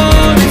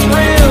long. It's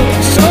real,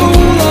 so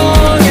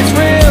long, it's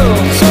real,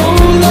 so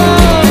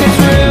long, it's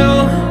real.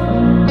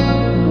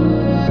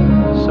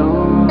 So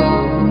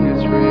long,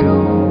 it's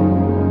real.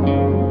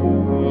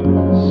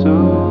 So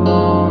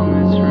long,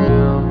 it's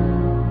real.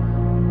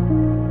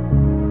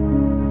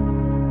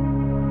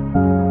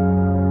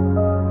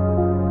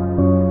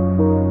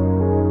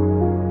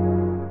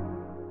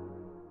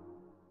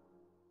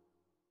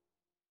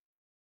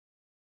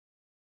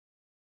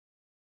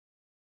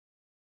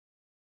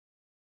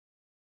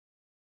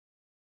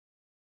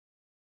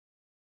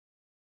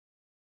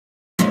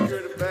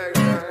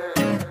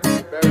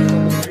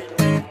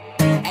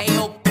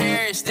 Ayo,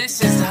 Paris,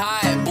 this is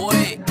hot,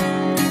 boy.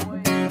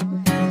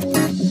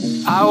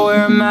 I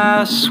wear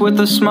masks with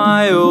a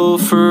smile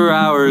for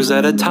hours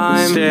at a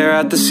time. Stare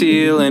at the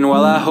ceiling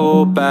while I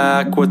hold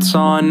back what's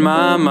on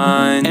my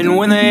mind. And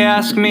when they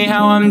ask me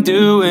how I'm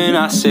doing,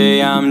 I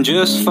say I'm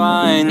just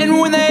fine. And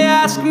when they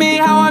ask me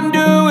how I'm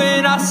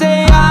doing, I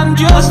say I'm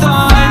just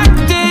fine.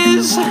 The fact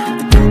is,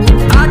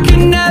 I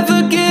can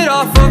never get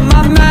off of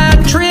my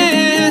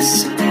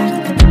mattress,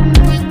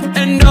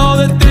 and all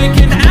that they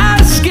can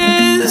ask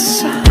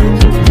is,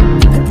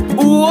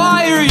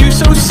 why are you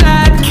so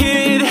sad,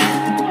 kid?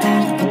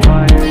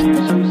 Why are you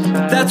so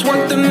sad? That's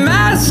what the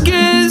mask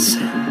is.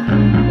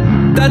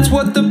 That's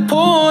what the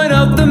point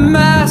of the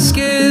mask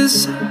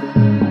is.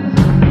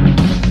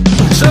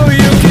 So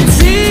you can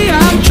see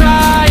I'm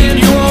trying,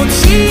 you won't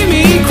see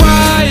me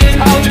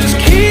crying. I'll just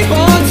keep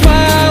on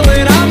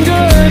smiling, I'm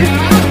good.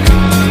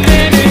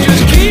 And it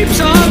just keeps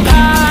on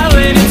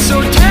piling, it's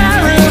so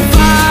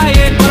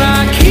terrifying. But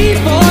I keep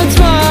on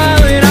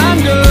smiling, I'm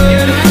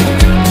good.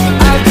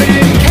 I've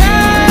been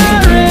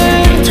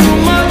caring too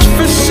much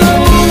for so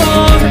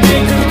long,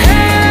 been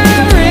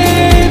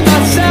comparing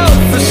myself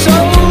for so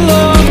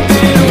long,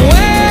 been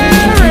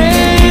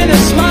wearing a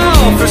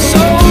smile for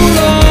so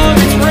long.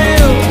 It's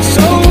real,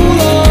 so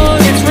long,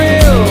 it's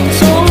real,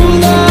 so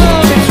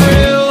long, it's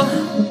real.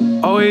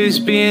 Always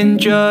being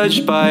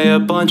judged by a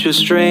bunch of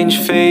strange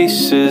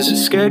faces,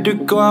 scared to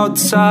go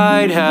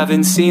outside,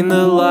 haven't seen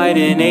the light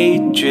in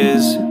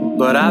ages.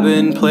 But I've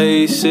been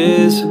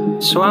places,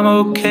 so I'm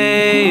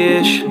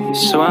okay-ish,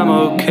 so I'm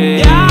okay.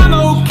 Yeah, I'm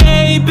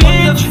okay,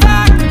 bitch. The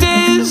fact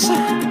is,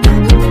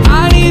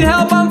 I need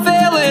help, I'm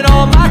failing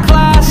all my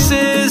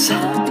classes.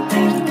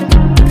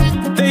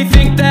 They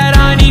think that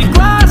I need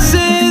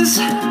glasses.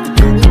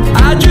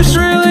 I just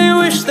really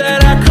wish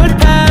that I could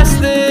pass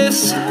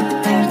this.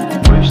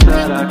 Wish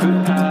that I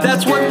could pass.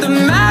 That's what the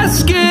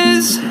mask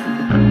is.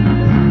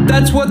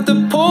 That's what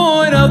the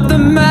point of the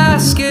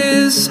mask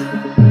is.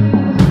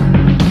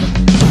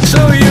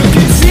 So you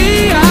can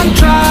see I'm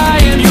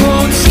trying, you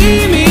won't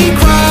see me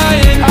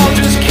crying. I'll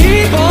just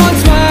keep on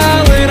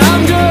smiling,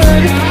 I'm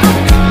good.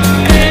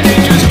 And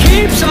it just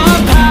keeps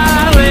on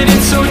piling,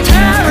 it's so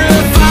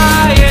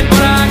terrifying.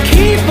 But I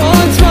keep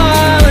on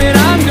smiling,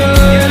 I'm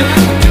good.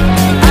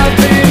 I've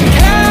been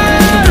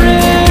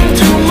caring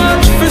too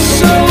much for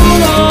so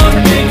long,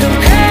 been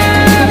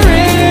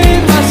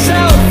comparing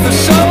myself for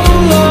so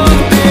long,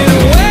 been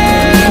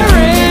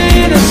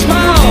wearing a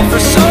smile for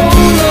so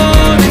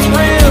long. It's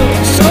real,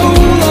 so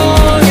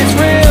long, it's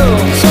real,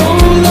 so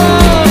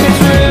long,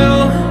 it's real.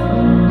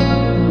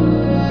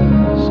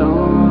 So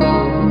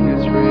long,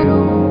 it's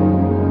real.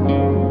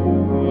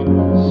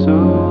 So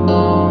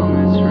long,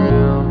 it's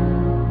real.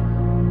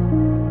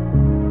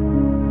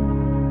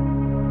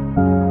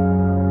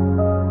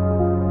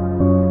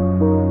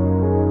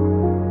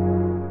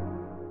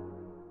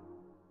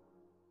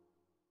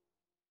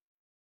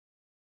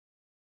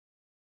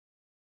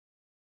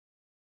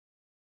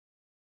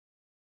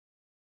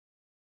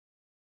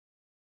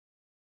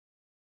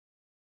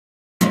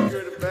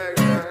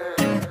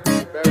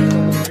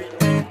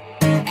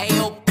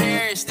 Ayo,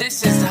 Paris,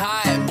 this is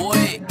hot,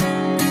 boy.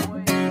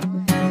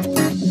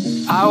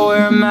 I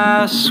wear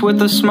masks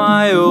with a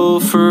smile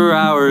for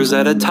hours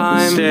at a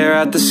time. Stare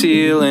at the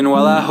ceiling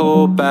while I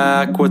hold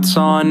back what's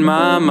on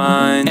my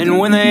mind. And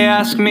when they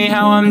ask me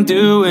how I'm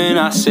doing,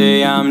 I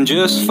say I'm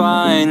just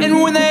fine.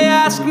 And when they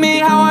ask me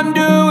how I'm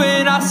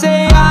doing, I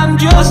say I'm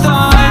just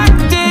fine. The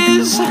fact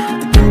is,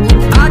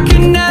 I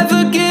can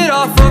never get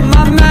off of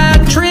my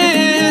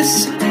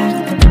mattress,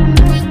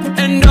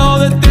 and all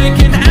that they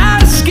can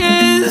ask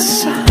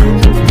is,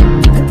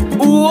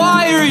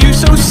 why are you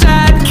so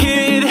sad,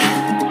 kid?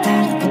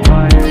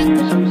 Why are you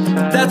so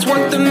sad? That's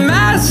what the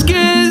mask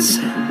is.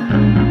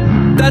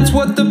 That's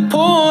what the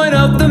point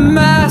of the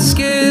mask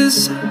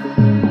is.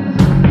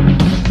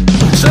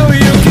 So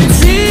you can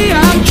see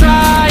I'm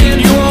trying,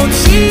 you won't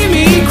see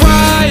me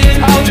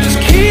crying. I'll just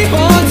keep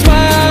on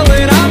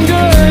smiling, I'm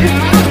good.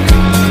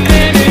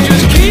 And it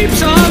just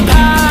keeps on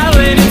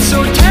piling, it's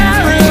so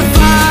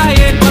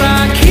terrifying. But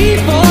I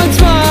keep on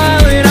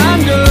smiling,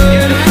 I'm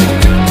good.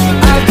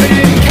 I've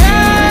been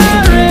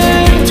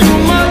caring too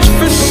much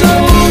for so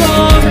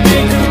long,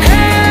 been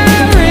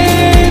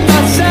comparing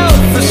myself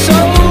for so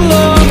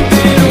long,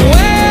 been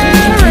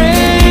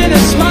wearing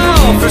a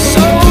smile for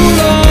so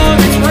long.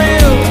 It's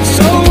real,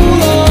 so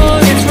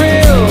long, it's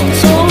real,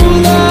 so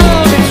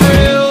long, it's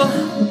real.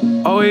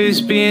 Always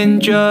being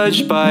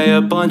judged by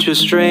a bunch of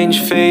strange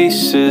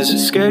faces,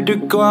 scared to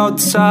go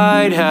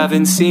outside,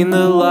 haven't seen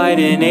the light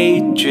in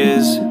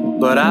ages.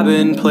 But I've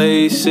been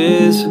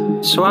places,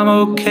 so I'm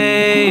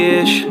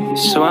okay-ish,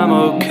 so I'm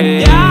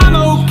okay. Yeah, I'm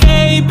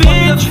okay,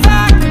 bitch. The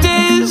fact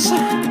is,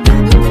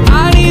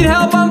 I need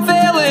help, I'm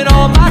failing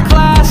all my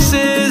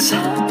classes.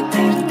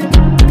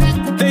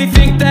 They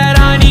think that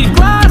I need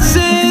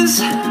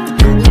glasses.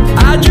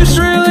 I just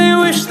really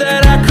wish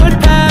that I could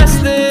pass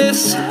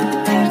this.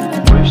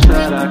 Wish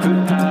that I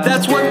could pass.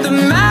 That's what the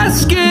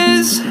mask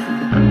is.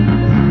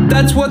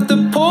 That's what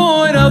the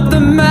point of the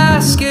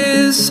mask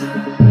is.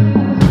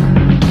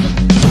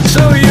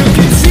 So you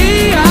can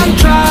see I'm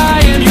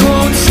trying, you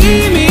won't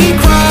see me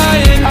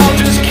crying.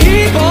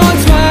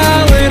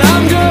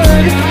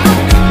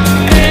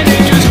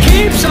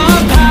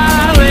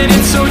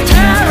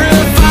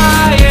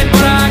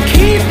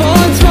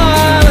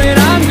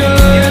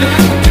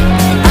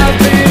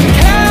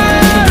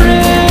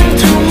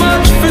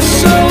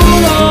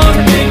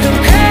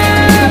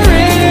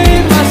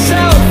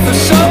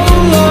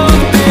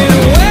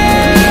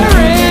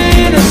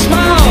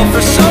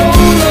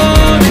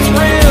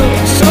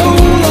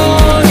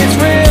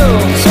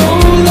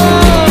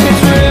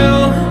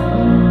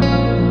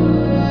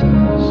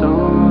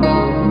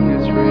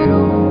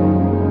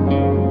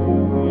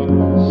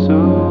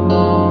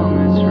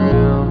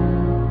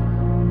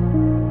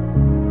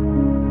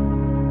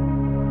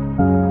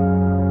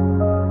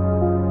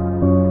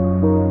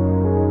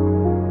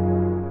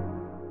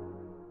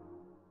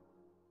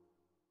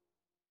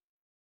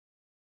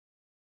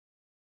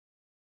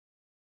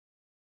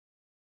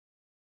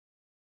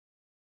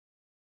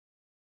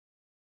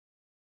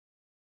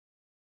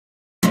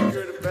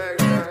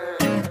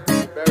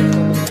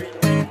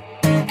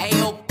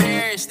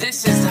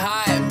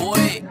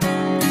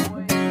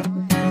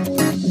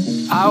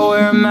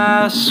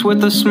 mask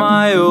with a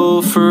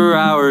smile for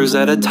hours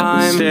at a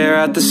time. Stare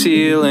at the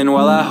ceiling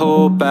while I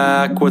hold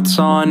back what's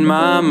on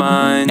my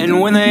mind.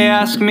 And when they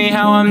ask me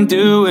how I'm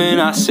doing,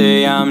 I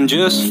say I'm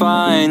just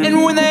fine.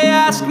 And when they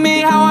ask me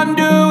how I'm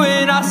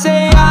doing, I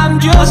say I'm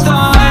just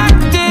fine. The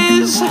fact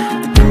is,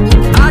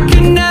 I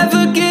can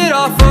never get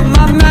off of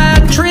my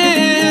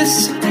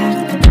mattress,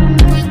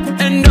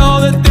 and all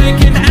that they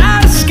can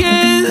ask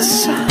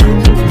is,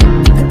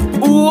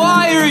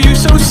 why are you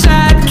so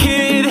sad,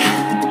 kid?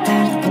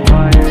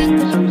 Why are you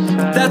so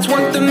sad? That's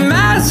what the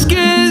mask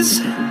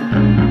is.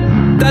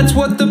 That's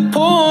what the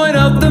point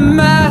of the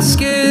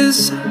mask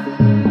is.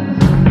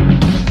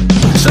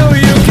 So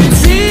you can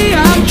see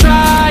I'm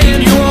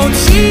trying, you won't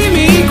see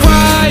me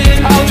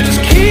crying. I'll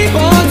just keep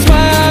on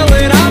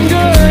smiling, I'm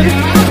good.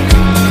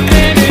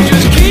 And it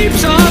just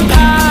keeps on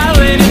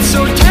piling, it's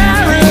so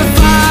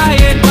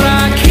terrifying. But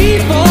I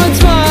keep on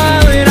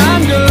smiling,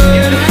 I'm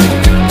good.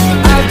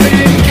 I've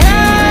been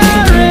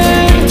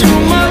caring too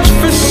much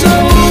for so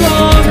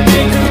long,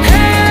 been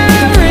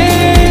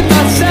comparing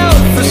myself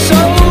for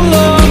so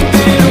long,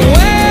 been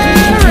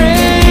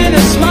wearing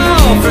a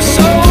smile for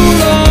so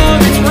long.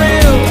 It's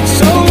real,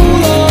 so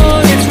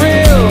long, it's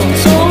real,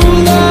 so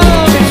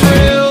long, it's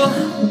real.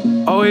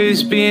 Always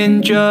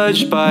being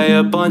judged by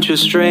a bunch of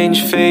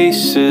strange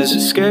faces,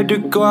 scared to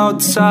go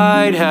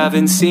outside,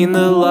 haven't seen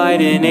the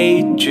light in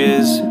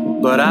ages.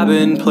 But I've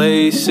been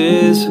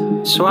places,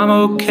 so I'm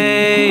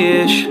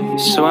okay-ish,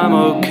 so I'm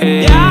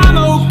okay. Yeah, I'm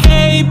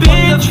okay,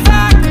 bitch. The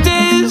fact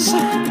is,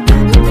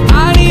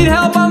 I need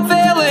help, I'm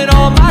failing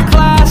all my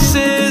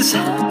classes.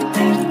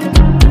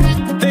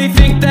 They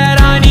think that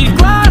I need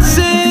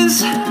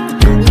glasses.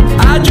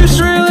 I just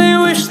really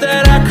wish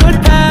that I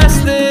could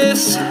pass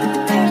this.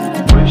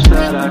 Wish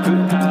that I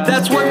could pass.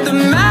 That's what the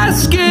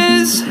mask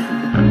is.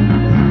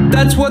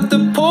 That's what the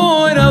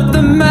point of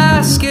the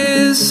mask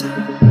is.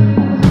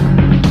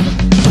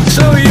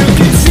 So you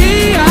can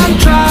see I'm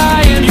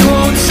trying, you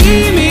won't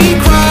see me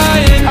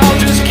crying. I'll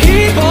just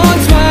keep on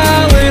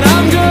smiling,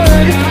 I'm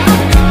good.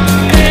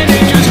 And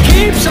it just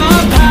keeps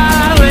on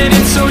piling,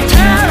 it's so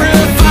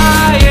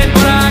terrifying.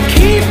 But I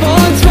keep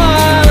on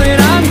smiling,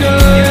 I'm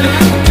good.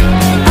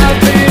 I've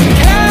been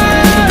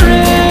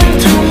caring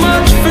too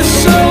much for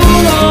so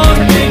long,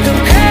 been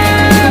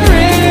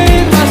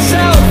comparing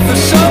myself for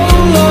so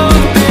long,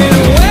 been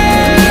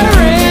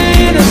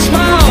wearing a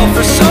smile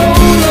for so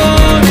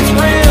long. It's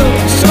real,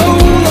 so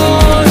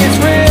long, it's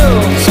real,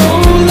 so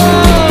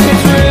long,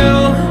 it's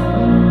real.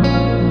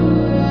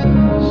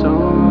 So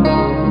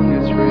long,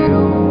 it's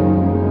real.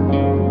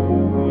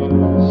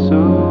 So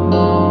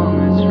long,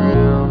 it's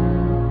real.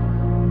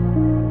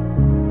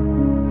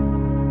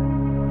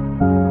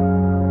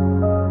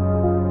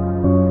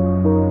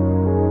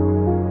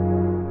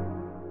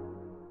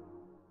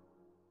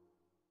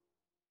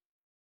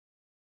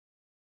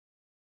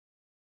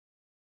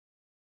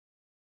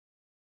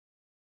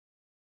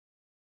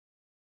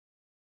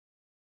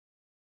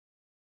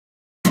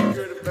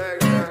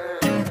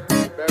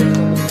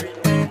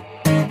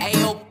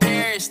 Ayo,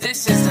 Paris,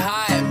 this is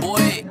hot,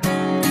 boy.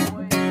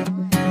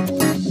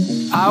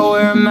 I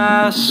wear a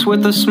mask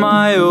with a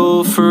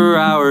smile for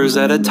hours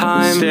at a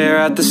time. Stare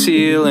at the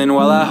ceiling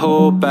while I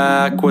hold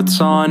back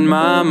what's on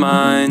my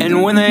mind.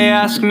 And when they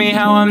ask me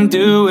how I'm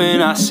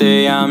doing, I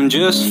say I'm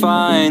just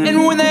fine.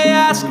 And when they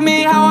ask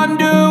me how I'm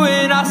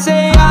doing, I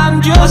say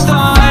I'm just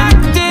fine. The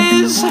fact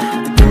is,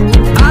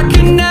 I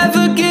can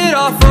never get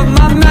off of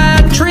my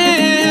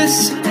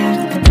mattress,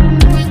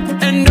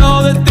 and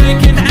all that they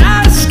can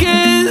ask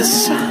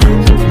is,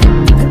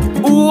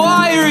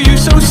 why are you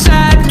so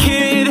sad,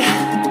 kid?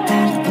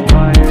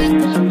 Why are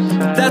you so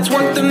sad? That's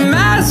what the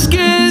mask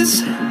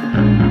is.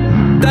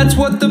 That's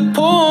what the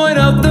point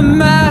of the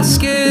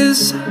mask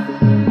is.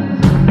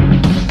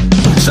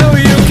 So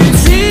you can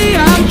see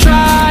I'm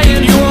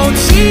trying, you won't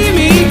see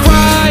me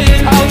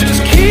crying. I'll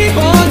just keep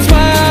on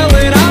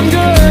smiling, I'm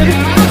good.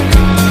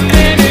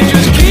 And it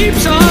just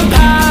keeps on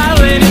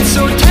piling, it's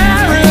so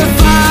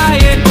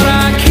terrifying. But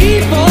I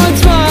keep on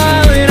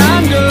smiling,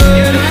 I'm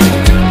good.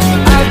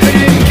 I've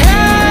been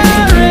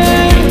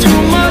caring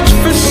too much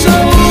for so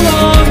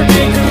long,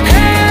 been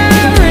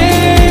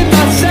comparing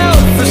myself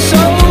for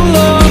so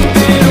long,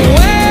 been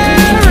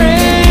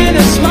wearing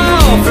a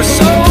smile for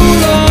so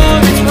long.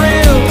 It's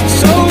real,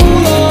 so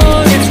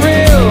long, it's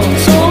real,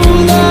 so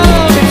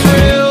long, it's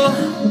real.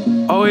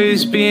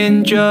 Always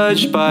being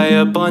judged by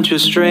a bunch of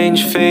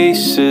strange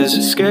faces,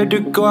 scared to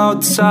go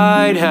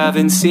outside,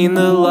 haven't seen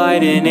the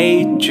light in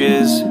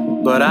ages.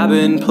 But I've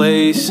been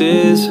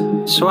places,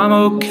 so I'm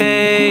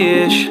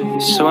okay-ish,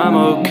 so I'm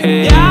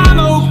okay. Yeah, I'm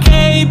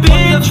okay,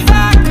 bitch. The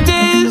fact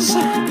is,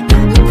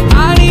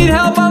 I need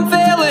help, I'm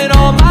failing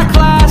all my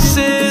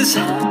classes.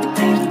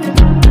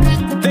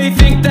 They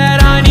think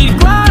that I need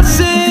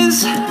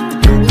glasses.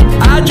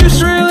 I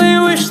just really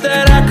wish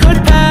that I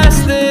could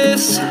pass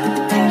this.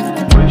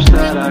 Wish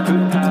that I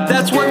could pass.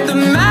 That's what the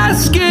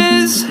mask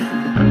is.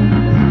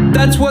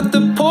 That's what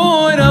the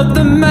point of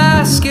the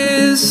mask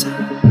is.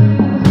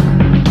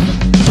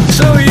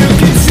 So you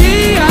can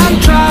see I'm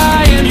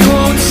trying, you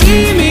won't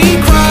see me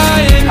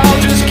crying.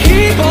 I'll just keep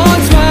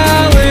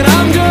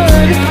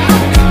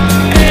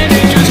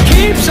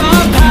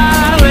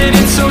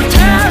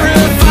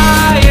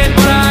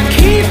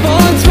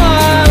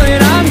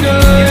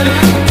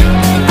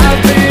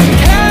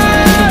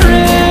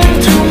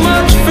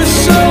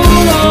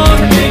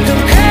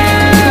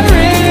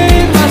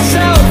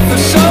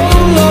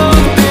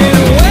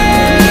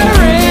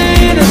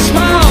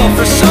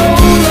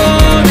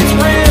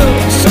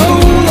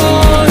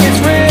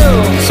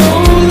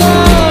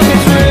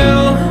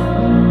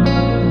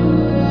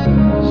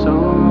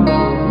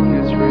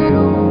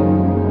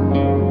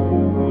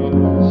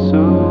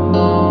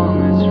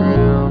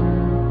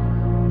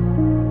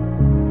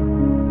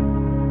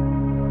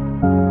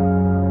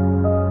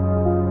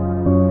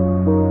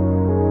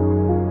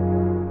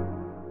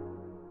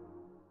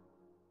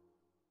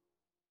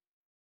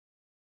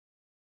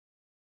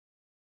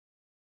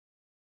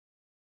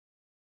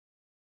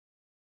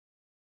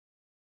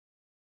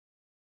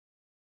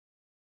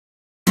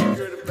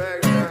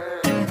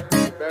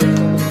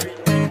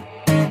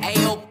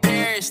Ayo,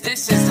 Paris,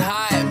 this is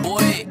hot,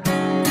 boy.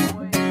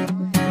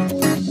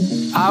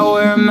 I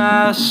wear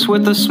masks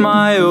with a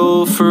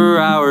smile for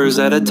hours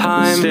at a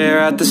time. Stare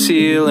at the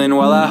ceiling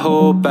while I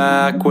hold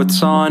back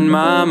what's on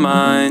my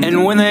mind.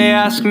 And when they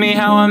ask me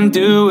how I'm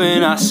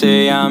doing, I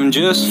say I'm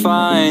just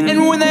fine.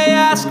 And when they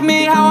ask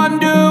me how I'm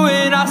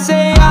doing, I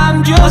say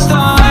I'm just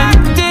fine. The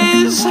fact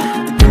is,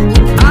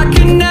 I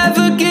can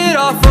never get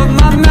off of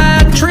my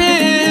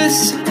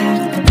mattress.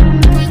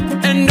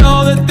 And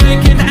all that they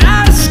can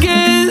ask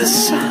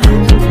is,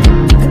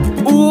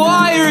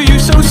 why are you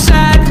so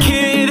sad,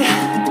 kid?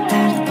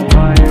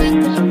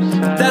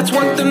 That's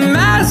what the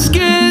mask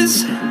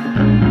is.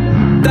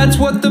 That's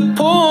what the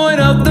point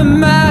of the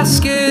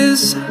mask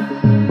is.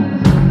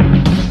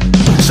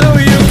 So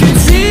you can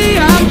see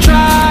I'm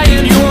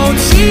trying, you won't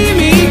see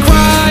me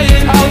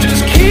crying. I'll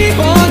just keep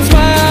on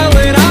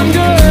smiling, I'm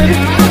good.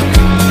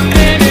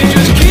 And it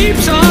just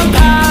keeps on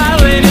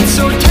piling, it's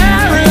so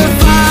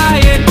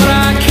terrifying. But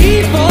I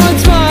keep on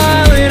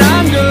smiling,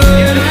 I'm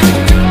good.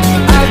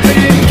 I've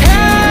been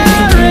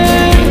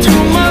caring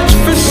too much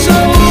for so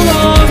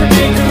long,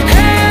 been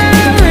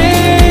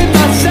comparing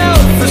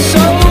myself for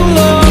so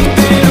long,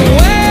 been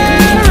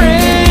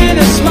wearing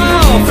a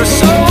smile for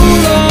so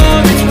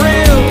long. It's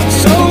real,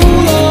 so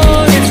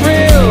long, it's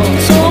real,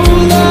 so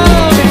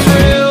long, it's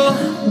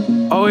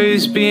real.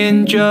 Always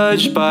being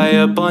judged by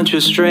a bunch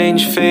of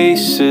strange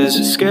faces.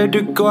 Scared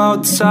to go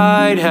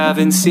outside,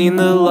 haven't seen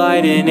the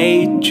light in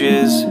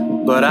ages.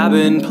 But I've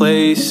been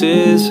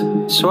places,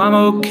 so I'm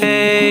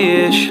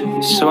okay-ish,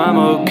 so I'm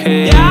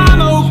okay. Yeah,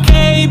 I'm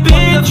okay,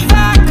 bitch. The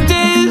fact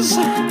is,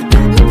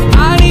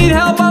 I need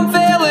help, I'm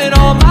failing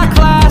all my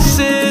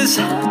classes.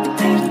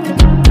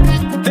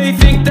 They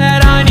think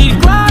that I need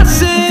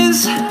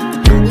glasses.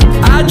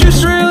 I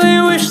just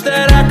really wish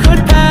that I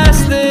could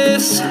pass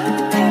this.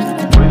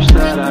 Wish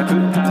that I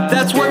could pass.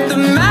 That's what the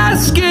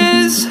mask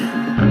is.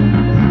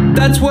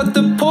 That's what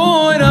the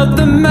point of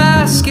the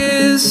mask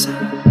is.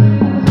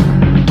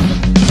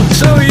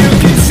 So you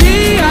can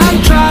see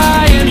I'm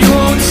trying, you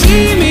won't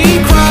see me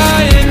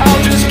crying.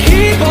 I'll just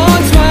keep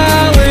on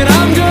smiling,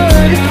 I'm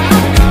good.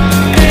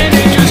 And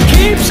it just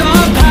keeps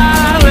on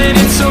piling,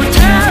 it's so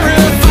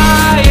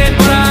terrifying.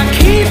 But I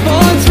keep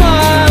on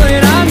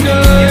smiling, I'm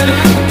good.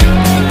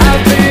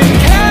 I've been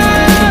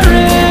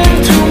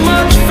caring too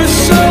much for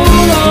so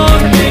long,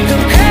 been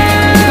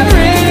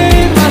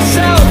comparing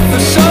myself for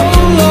so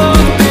long,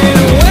 been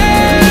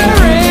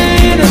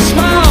wearing a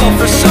smile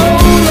for so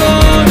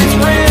long. It's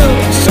real,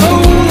 so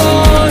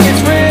long,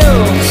 it's real,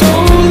 so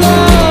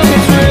long,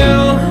 it's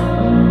real.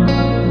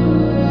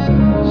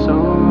 So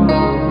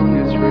long,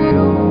 it's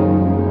real.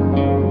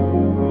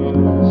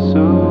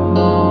 So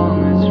long,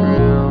 it's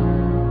real.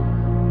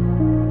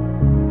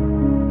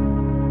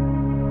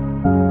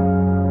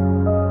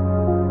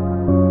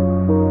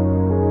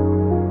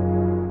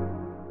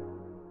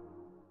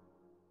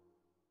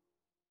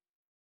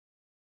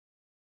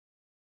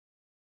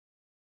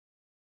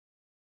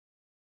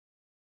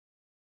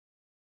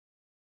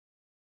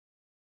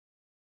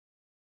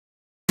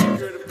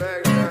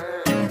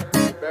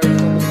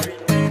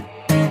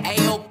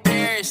 Ayo,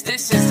 Paris,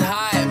 this is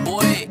hot,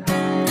 boy.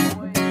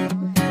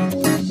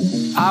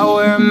 I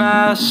wear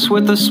masks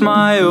with a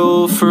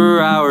smile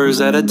for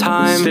hours at a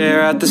time.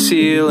 Stare at the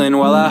ceiling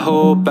while I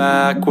hold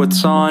back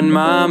what's on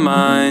my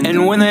mind.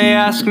 And when they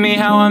ask me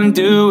how I'm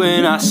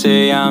doing, I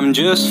say I'm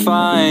just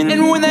fine.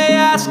 And when they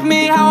ask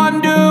me how I'm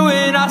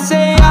doing, I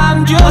say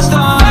I'm just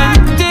fine.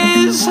 The fact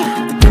is,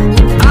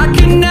 I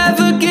can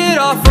never get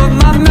off of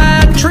my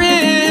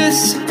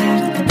mattress.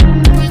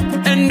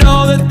 And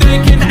all that they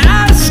can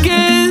ask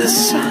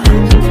is,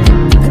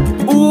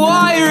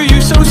 why are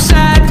you so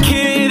sad,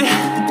 kid?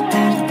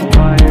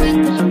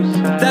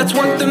 That's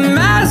what the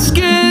mask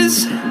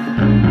is.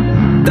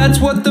 That's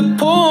what the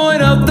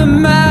point of the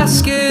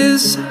mask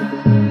is.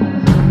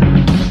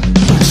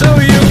 So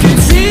you can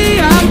see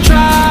I'm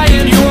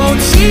trying, you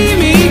won't see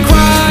me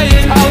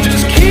crying. I'll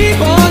just keep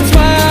on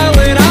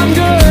smiling, I'm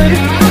good.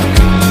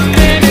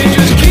 And it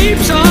just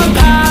keeps on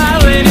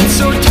piling, it's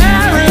so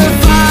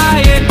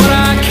terrifying. But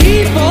I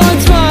keep on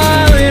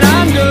smiling,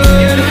 I'm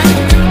good.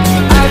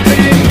 I've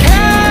been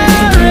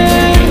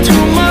caring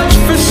too much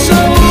for so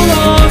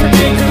long,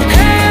 been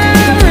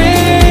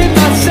comparing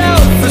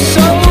myself for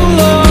so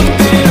long,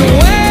 been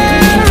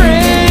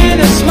wearing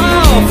a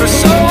smile for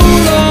so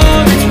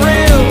long. It's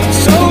real,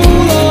 so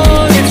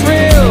long, it's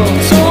real,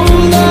 so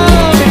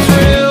long, it's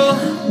real.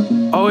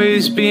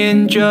 Always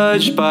being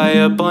judged by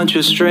a bunch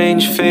of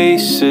strange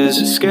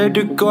faces. Scared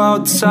to go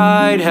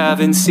outside,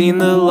 haven't seen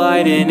the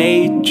light in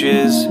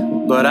ages.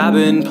 But I've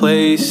been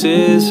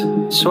places,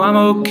 so I'm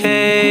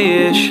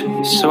okay-ish,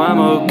 so I'm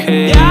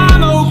okay. Yeah,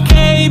 I'm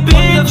okay,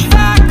 bitch. The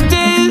fact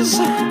is,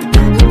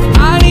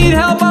 I need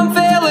help, I'm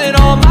failing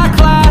all my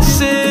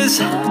classes.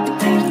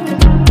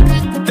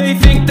 They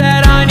think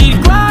that I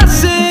need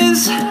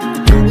glasses.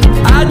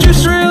 I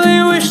just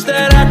really wish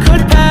that I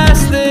could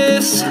pass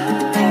this.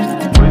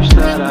 Wish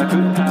that I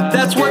could pass.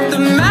 That's what the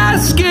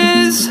mask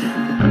is.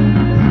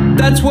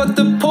 That's what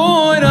the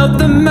point of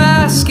the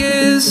mask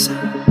is.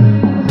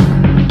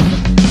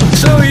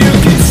 So you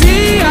can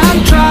see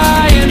I'm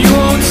trying, you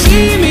won't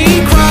see me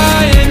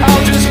crying.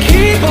 I'll just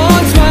keep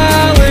on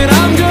smiling,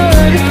 I'm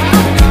good.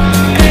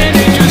 And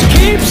it just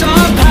keeps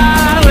on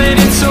piling,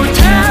 it's so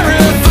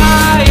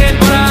terrifying.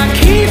 But I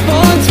keep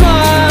on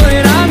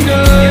smiling, I'm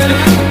good.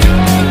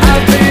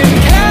 I've been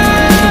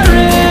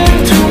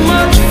caring too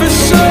much for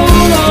so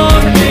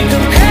long, been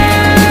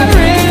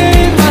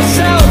comparing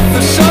myself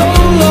for so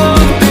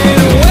long,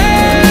 been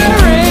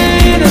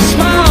wearing a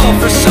smile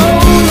for so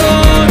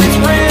long. It's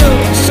real,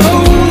 so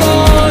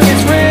long,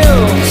 it's real,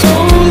 so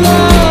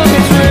long,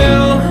 it's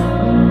real.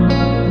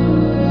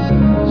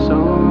 So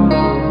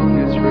long,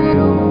 it's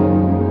real.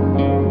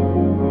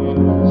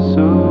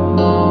 So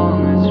long,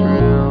 it's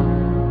real.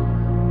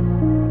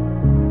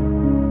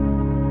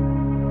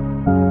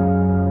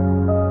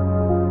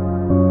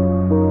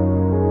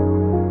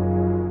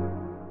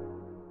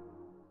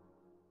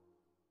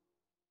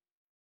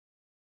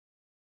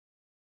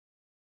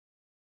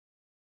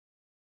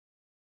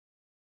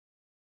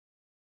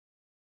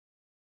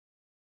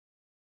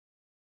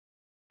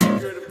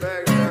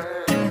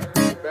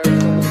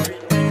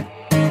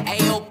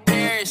 Ayo,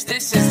 Paris,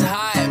 this is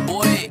hot,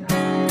 boy.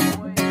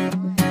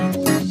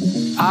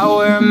 I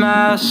wear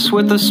masks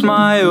with a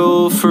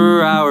smile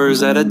for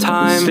hours at a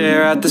time.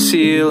 Stare at the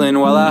ceiling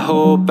while I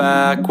hold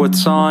back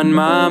what's on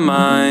my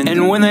mind.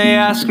 And when they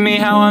ask me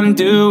how I'm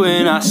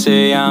doing, I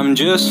say I'm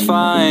just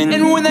fine.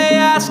 And when they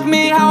ask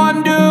me how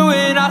I'm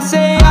doing, I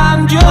say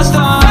I'm just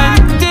fine.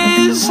 Fact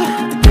is,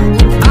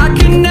 I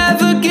can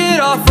never get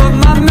off of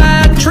my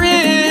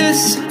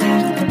mattress.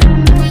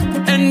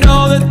 And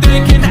all that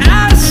they can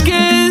ask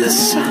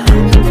is,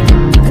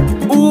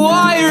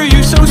 why are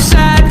you so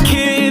sad,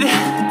 kid?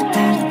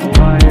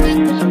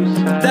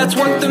 That's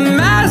what the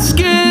mask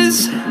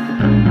is.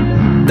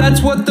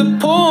 That's what the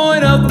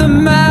point of the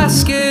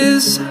mask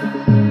is.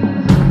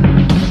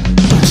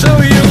 So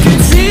you can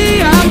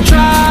see I'm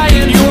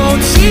trying, you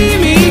won't see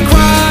me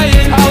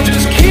crying. I'll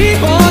just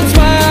keep on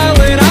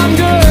smiling, I'm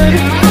good.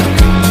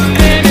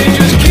 And it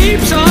just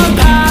keeps on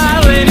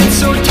piling, it's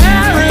so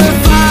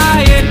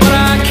terrifying. But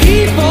I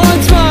keep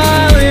on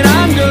smiling,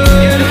 I'm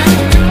good.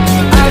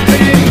 I've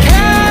been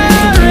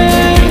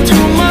caring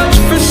too much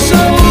for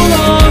so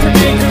long,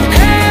 been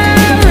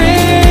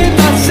comparing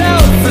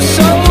myself for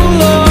so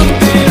long,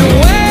 been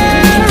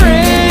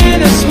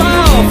wearing a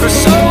smile for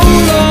so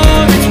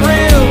long. It's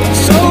real,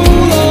 so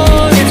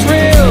long, it's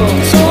real,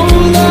 so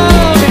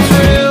long, it's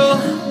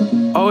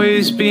real.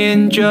 Always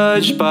being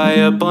judged by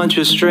a bunch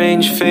of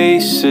strange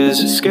faces.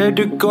 Scared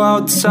to go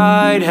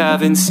outside,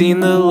 haven't seen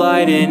the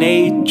light in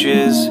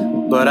ages.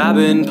 But I've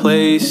been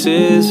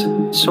places,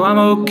 so I'm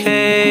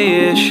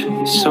okay-ish,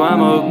 so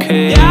I'm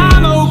okay. Yeah,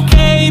 I'm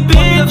okay, bitch.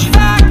 But the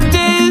fact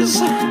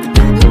is,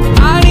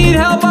 I need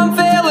help, I'm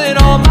failing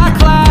all my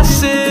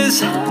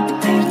classes.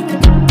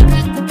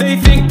 They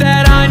think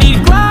that I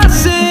need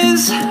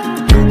glasses.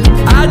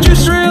 I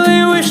just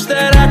really wish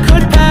that I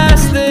could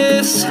pass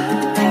this.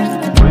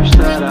 Wish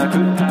that I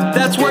could pass.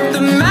 That's what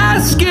the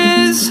mask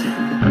is.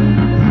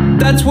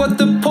 That's what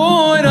the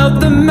point of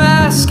the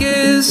mask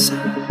is.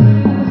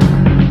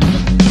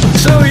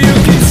 So you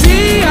can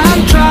see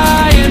I'm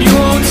trying, you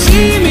won't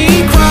see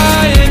me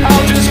crying.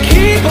 I'll just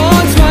keep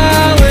on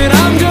smiling,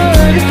 I'm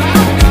good.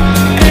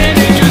 And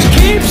it just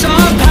keeps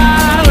on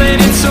piling,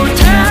 it's so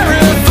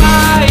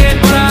terrifying.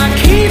 But I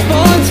keep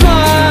on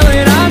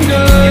smiling, I'm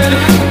good.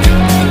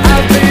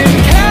 I've been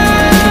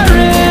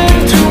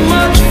caring too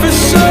much for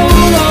so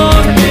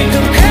long, been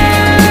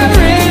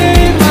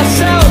comparing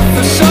myself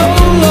for so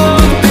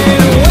long,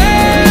 been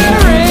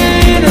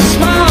wearing a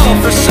smile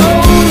for so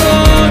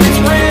long. It's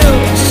real,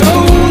 so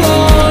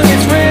long,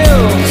 it's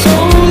real, so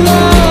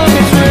long,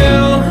 it's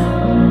real.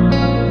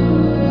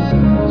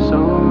 So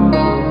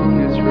long,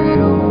 it's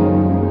real.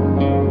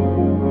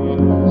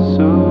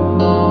 So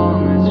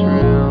long, it's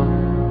real.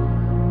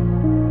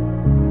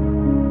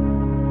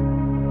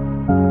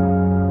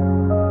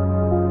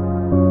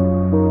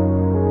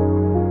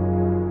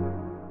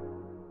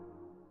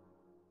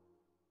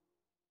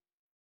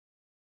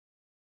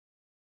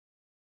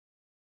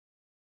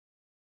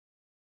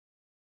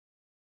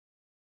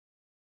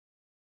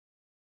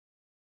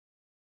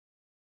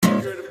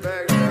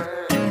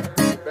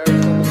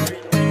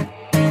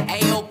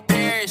 Ayo,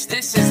 Paris,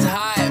 this is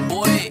hot,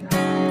 boy.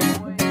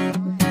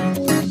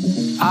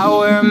 I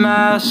wear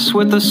masks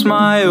with a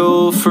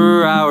smile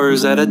for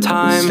hours at a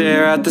time.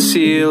 Stare at the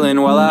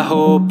ceiling while I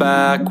hold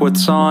back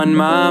what's on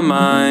my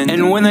mind.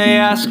 And when they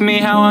ask me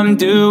how I'm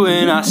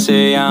doing, I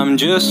say I'm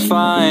just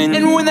fine.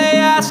 And when they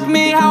ask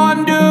me how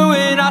I'm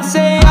doing, I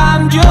say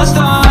I'm just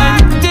fine.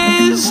 Fact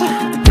is,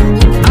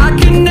 I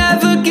can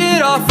never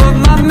get off of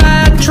my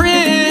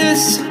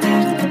mattress.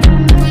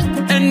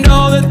 And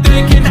all that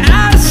they can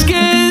ask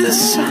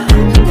is,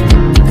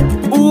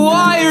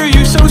 why are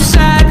you so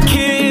sad,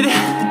 kid?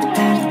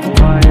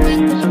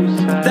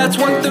 That's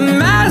what the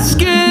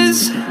mask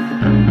is.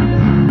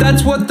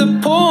 That's what the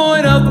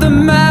point of the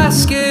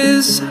mask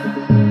is.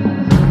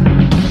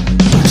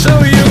 So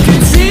you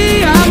can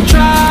see I'm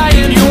trying.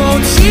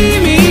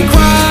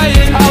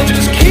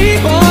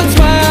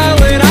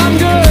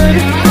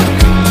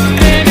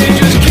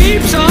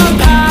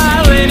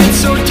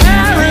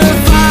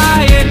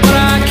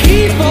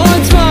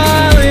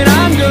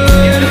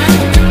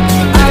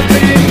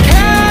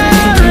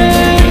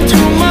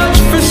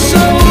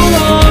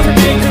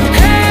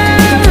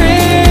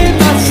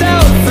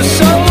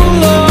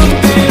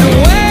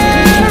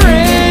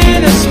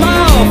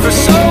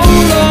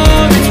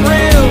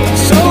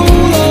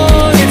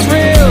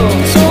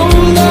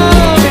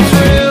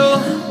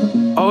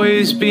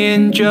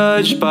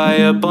 judged by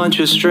a bunch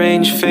of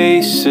strange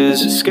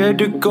faces. Scared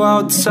to go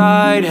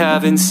outside,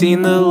 haven't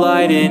seen the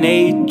light in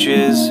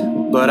ages.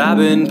 But I've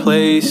been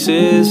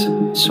places,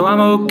 so I'm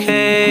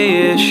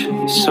okay-ish,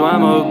 so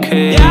I'm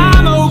okay. Yeah,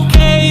 I'm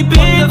okay,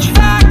 bitch. The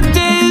fact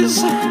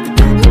is,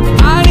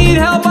 I need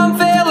help, I'm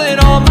failing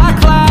all my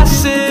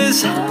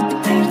classes.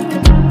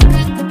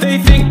 They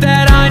think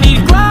that I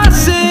need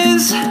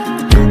glasses.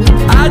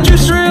 I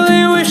just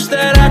really wish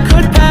that I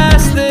could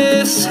pass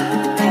this.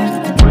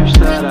 Wish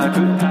that I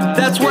could pass.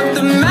 That's what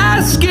the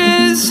mask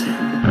is.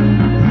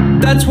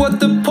 That's what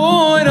the